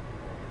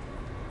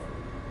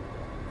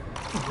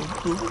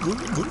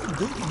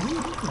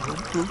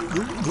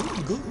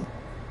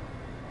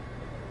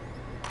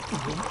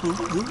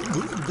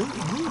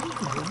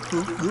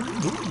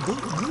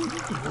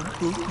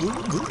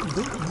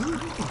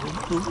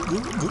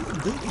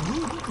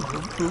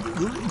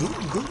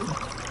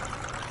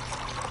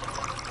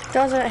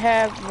 Doesn't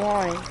have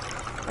wine.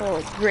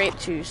 Oh, grape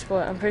juice,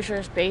 but I'm pretty sure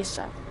it's based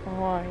on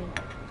wine.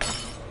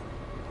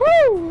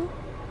 Woo!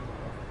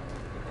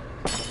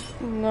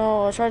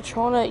 No, I tried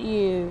throwing at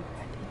you.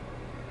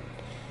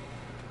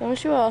 Let me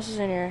see what else is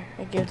in here.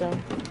 I give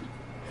them.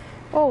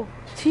 Oh,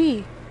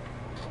 tea.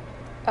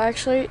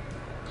 Actually,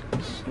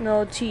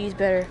 no, tea is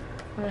better.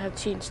 I'm gonna have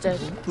tea instead.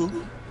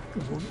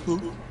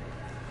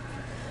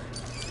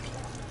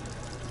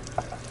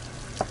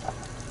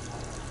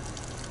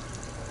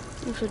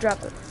 Oops, I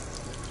dropped it.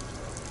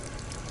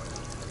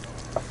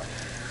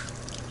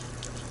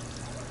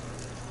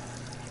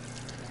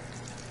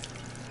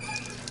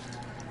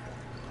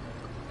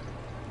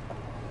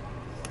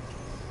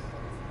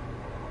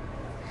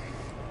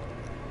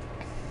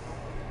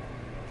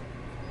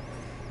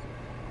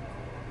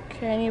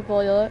 Okay, I need to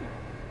boil it.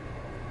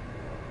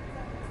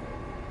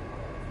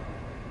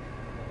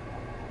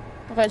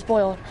 Okay, it's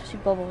boiled. I see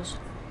bubbles.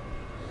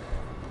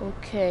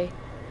 Okay.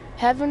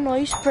 Have a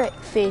nice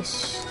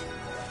breakfast.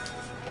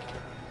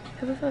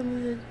 Have a fun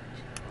with it.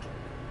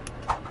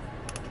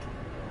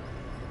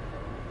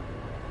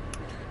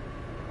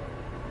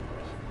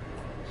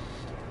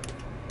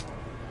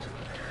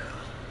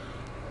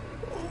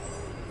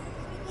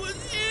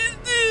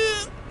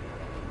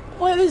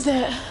 What is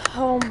that?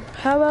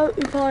 How about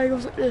we probably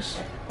goes like this?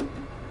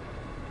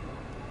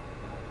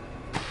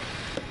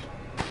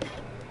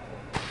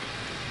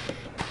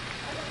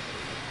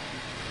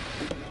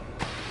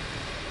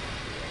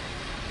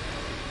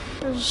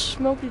 There's a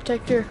smoke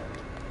detector.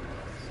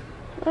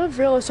 I've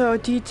realized how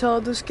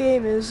detailed this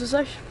game is. It's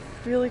actually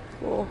really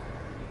cool.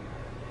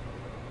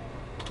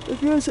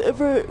 If you guys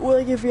ever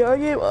like a VR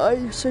game,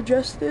 I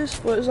suggest this,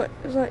 but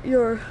it's not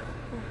your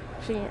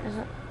thing.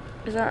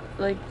 It's not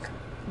like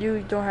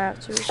you don't have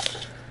to.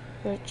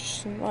 But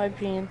just in my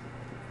opinion,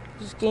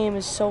 this game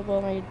is so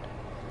well made.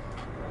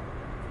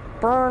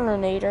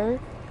 Burninator.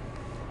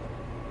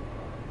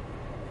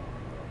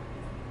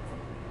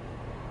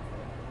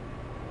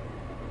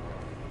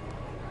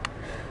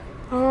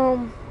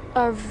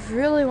 I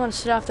really want to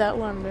set off that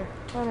ladder.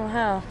 I don't know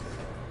how.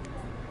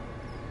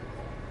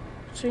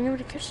 So you know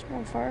to catch them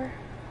on fire?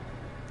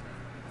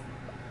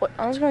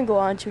 I'm just gonna go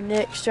on to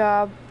next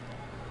job.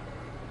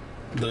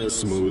 The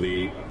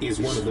smoothie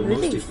is one of the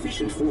most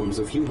efficient forms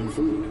of human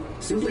food.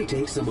 Simply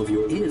take some of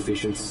your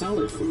inefficient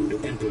solid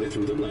food and put it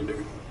through the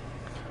blender.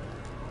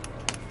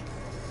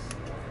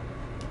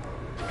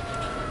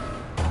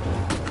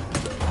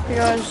 Hey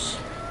guys,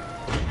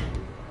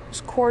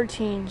 it's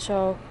quarantine,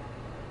 so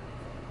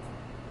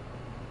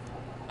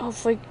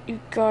hopefully you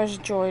guys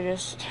enjoy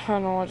this. I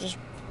don't know what just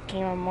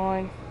came to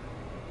mind.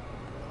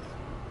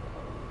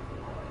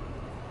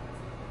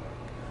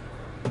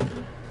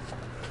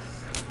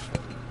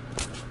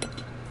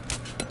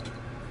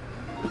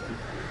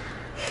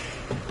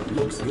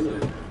 Looks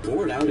good.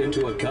 Pour it out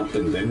into a cup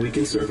and then we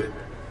can serve it.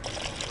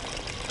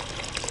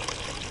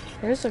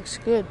 This looks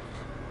good.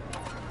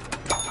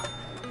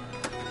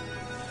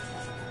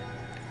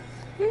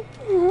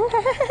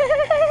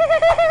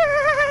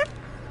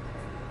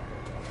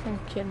 I'm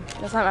kidding.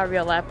 That's not my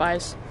real lap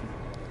eyes.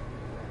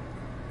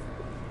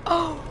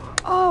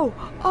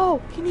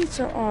 Oh! He needs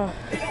some.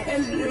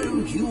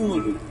 Hello,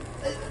 human.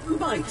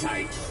 Might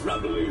I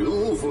trouble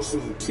you for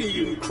some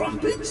tea and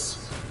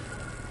crumpets?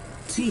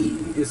 Tea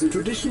is a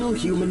traditional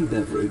human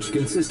beverage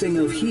consisting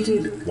of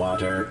heated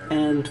water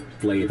and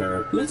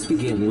flavor. Let's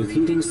begin with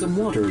heating some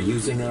water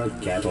using a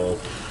kettle.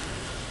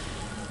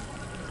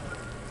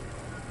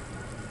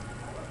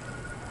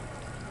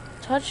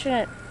 Touch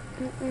it.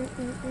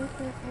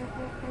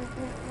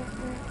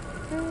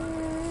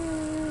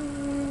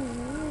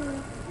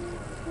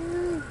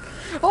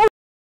 Oh!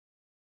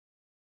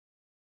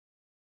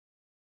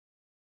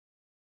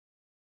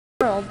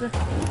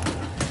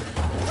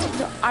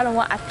 I don't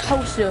want a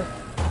toaster.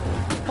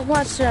 I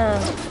want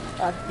some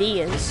of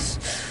these.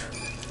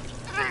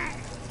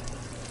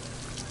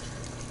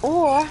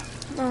 Or I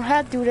don't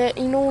have to do that,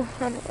 you know.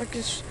 I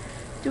just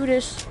do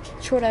this.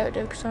 Throw it out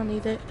there because I don't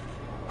need it.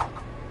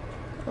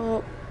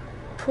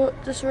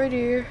 Put this right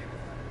here.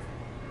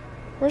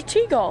 Where's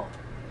tea go?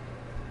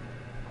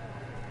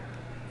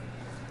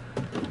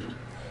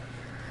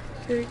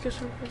 Okay, guess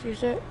we'll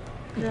use that.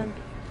 Then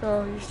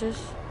I'll use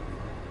this.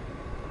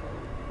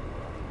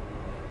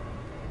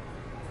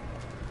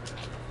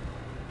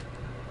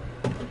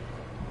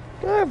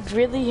 Do I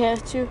really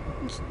have to?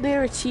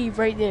 There's tea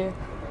right there.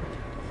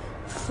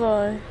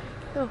 Fine.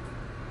 Oh.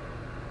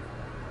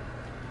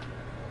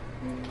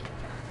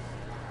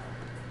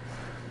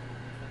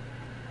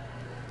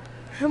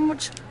 How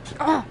much?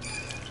 Oh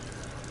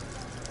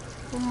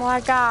my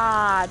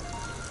god.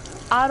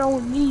 I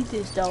don't need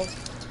this though.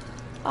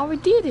 I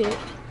already did it.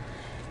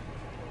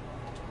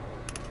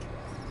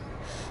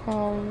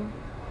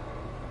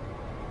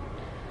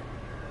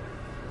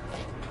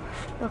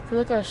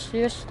 Look at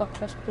this stuff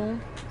that's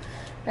boom.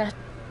 That's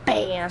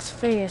bang, that's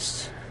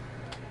fast.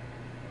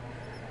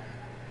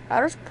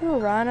 I just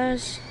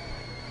piranhas.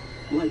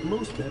 Like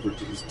most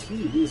beverages,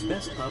 tea is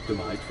best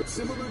optimized, but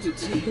similar to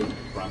tea,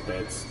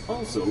 crumpets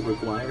also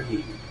require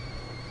heat.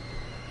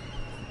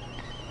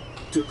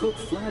 To cook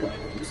flat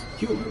items,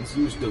 humans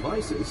use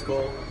devices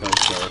called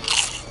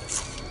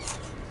toasters.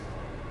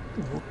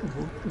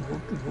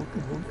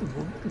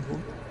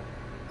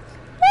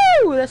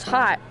 Woo! That's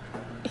hot.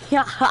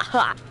 Yeah,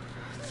 hot.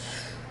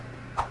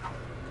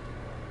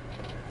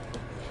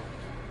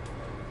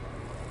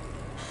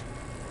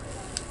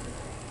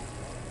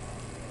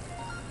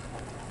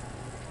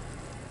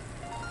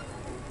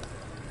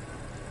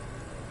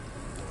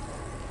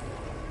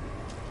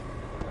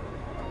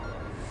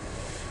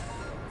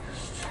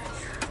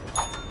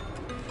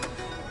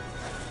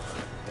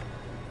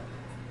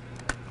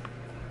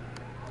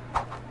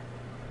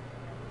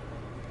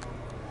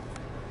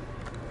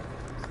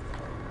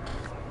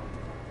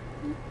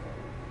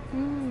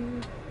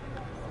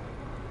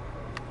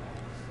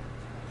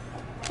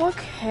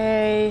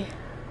 Okay.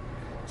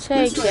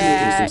 Take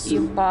that,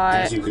 you bot.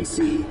 As you can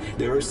see,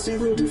 there are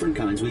several different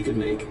kinds we could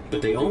make,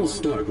 but they all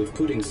start with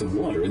putting some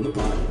water in the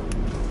pot.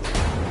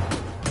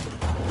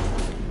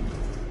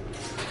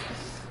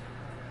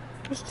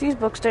 There's these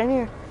books down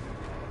here.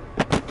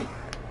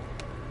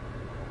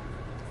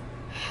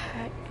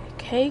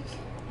 Cake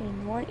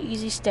in one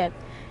easy step.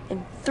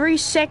 In 3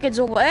 seconds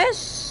or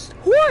less?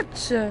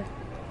 What?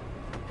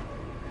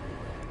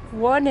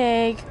 1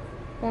 egg,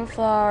 1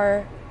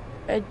 flour,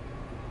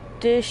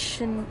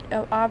 addition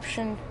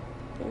option,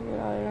 favorite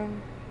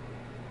item,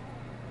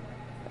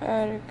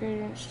 add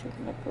ingredients to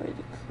microwave.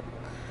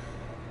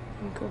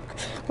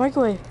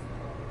 Microwave.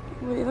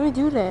 Wait, let me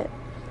do that.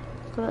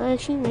 Can I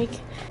actually make...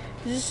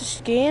 Is this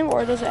a scam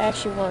or does it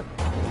actually work?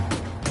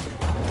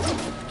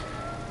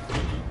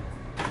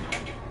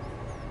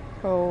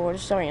 Oh,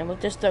 just sorry, but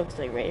this looks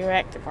like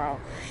radioactive, bro.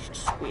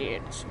 It's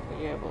weird. It's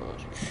weird.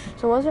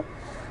 So what was it?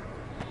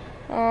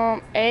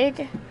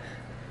 Egg.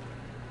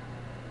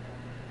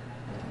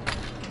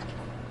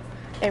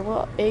 Egg,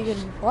 well, egg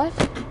and what?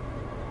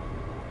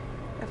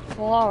 A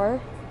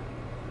flour.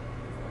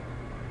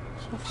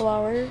 Some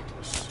flour.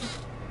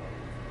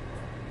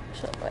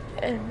 So,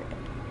 an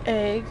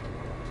egg.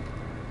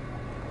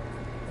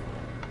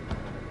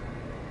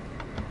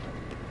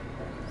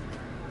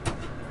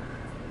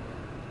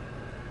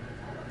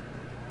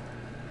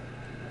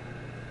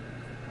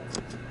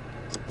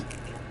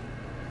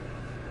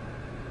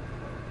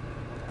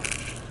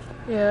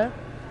 Yeah,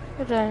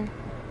 and then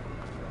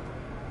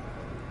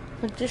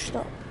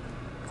additional.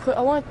 I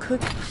want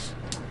cookies.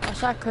 I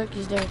saw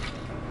cookies there.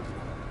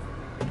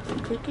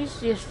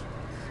 Cookies? Yes.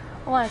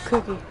 I want a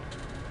cookie.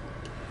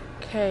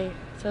 Okay,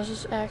 does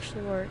this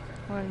actually work?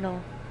 I want to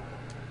know.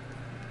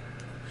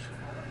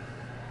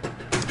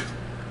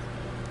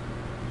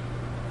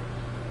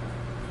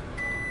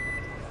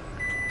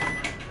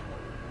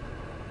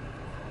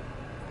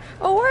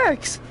 Oh, it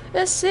works!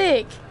 That's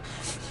sick!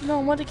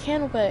 No, I want the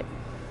candle back.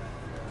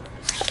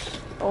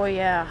 Oh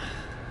yeah.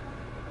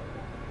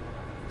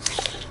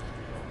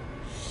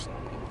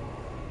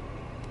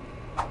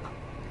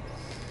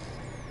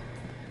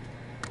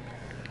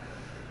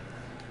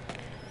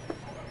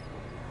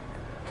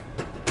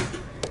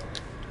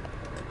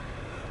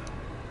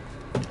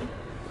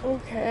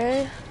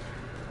 Okay.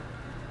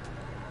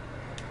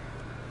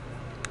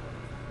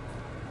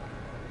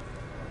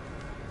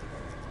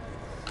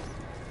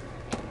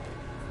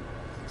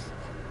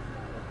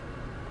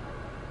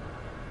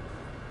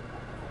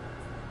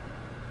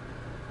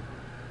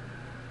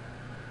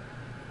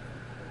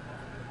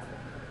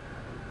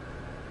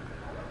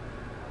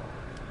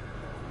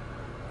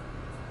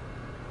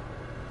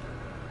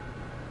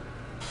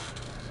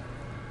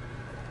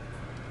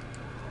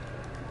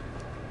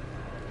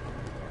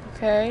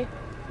 Okay.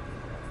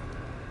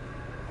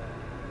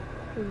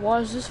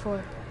 What is this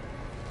for?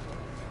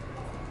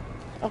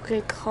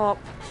 Okay, cup.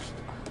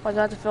 I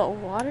got to fill it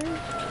with water?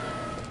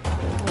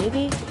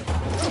 Maybe?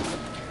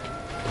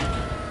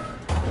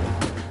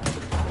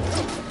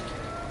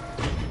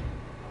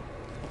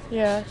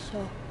 Yeah,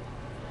 so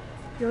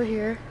you're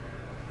here.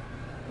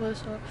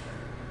 What's up?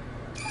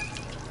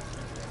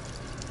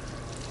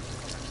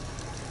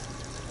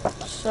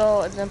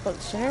 So, and then put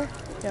this in here?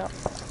 Yeah.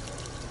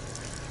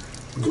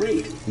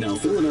 Great. Now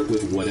fill it up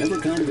with whatever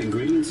kind of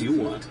ingredients you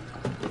want.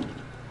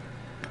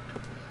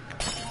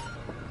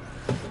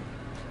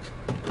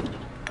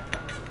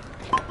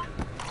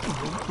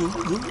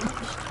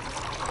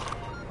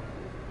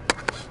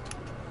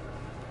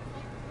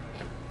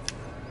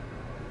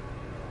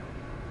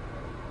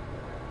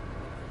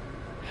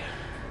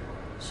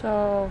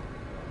 So,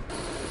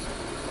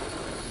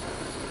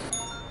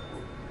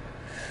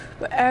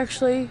 but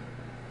actually,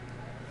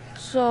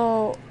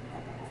 so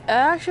I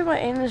actually might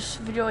end this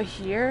video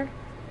here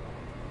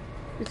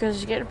because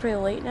it's getting pretty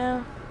late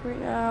now. Right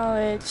now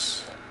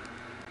it's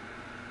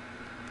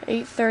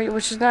 8:30,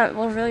 which is not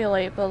really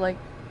late, but like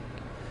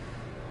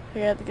I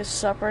have to get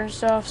supper and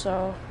stuff,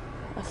 so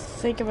I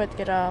think I'm about to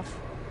get off.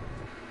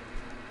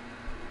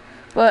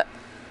 But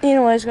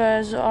anyways,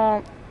 guys,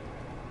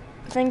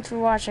 thanks for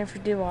watching if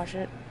you did watch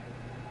it.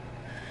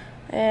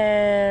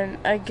 And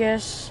I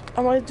guess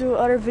I might do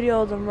another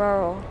video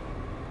tomorrow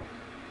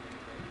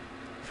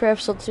for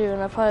episode 2,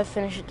 and I'll probably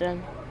finish it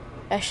then.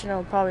 Actually,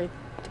 no, probably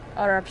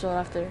other episode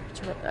after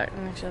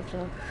next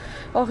episode.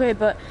 Okay,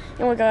 but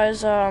anyway,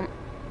 guys,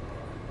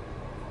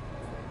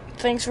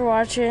 thanks for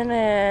watching,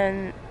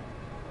 and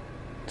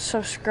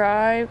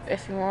subscribe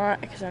if you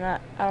want, because I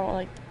don't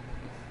like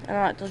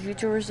those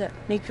YouTubers that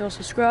make people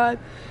subscribe.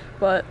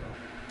 But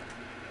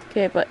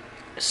okay, but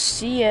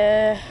see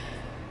ya.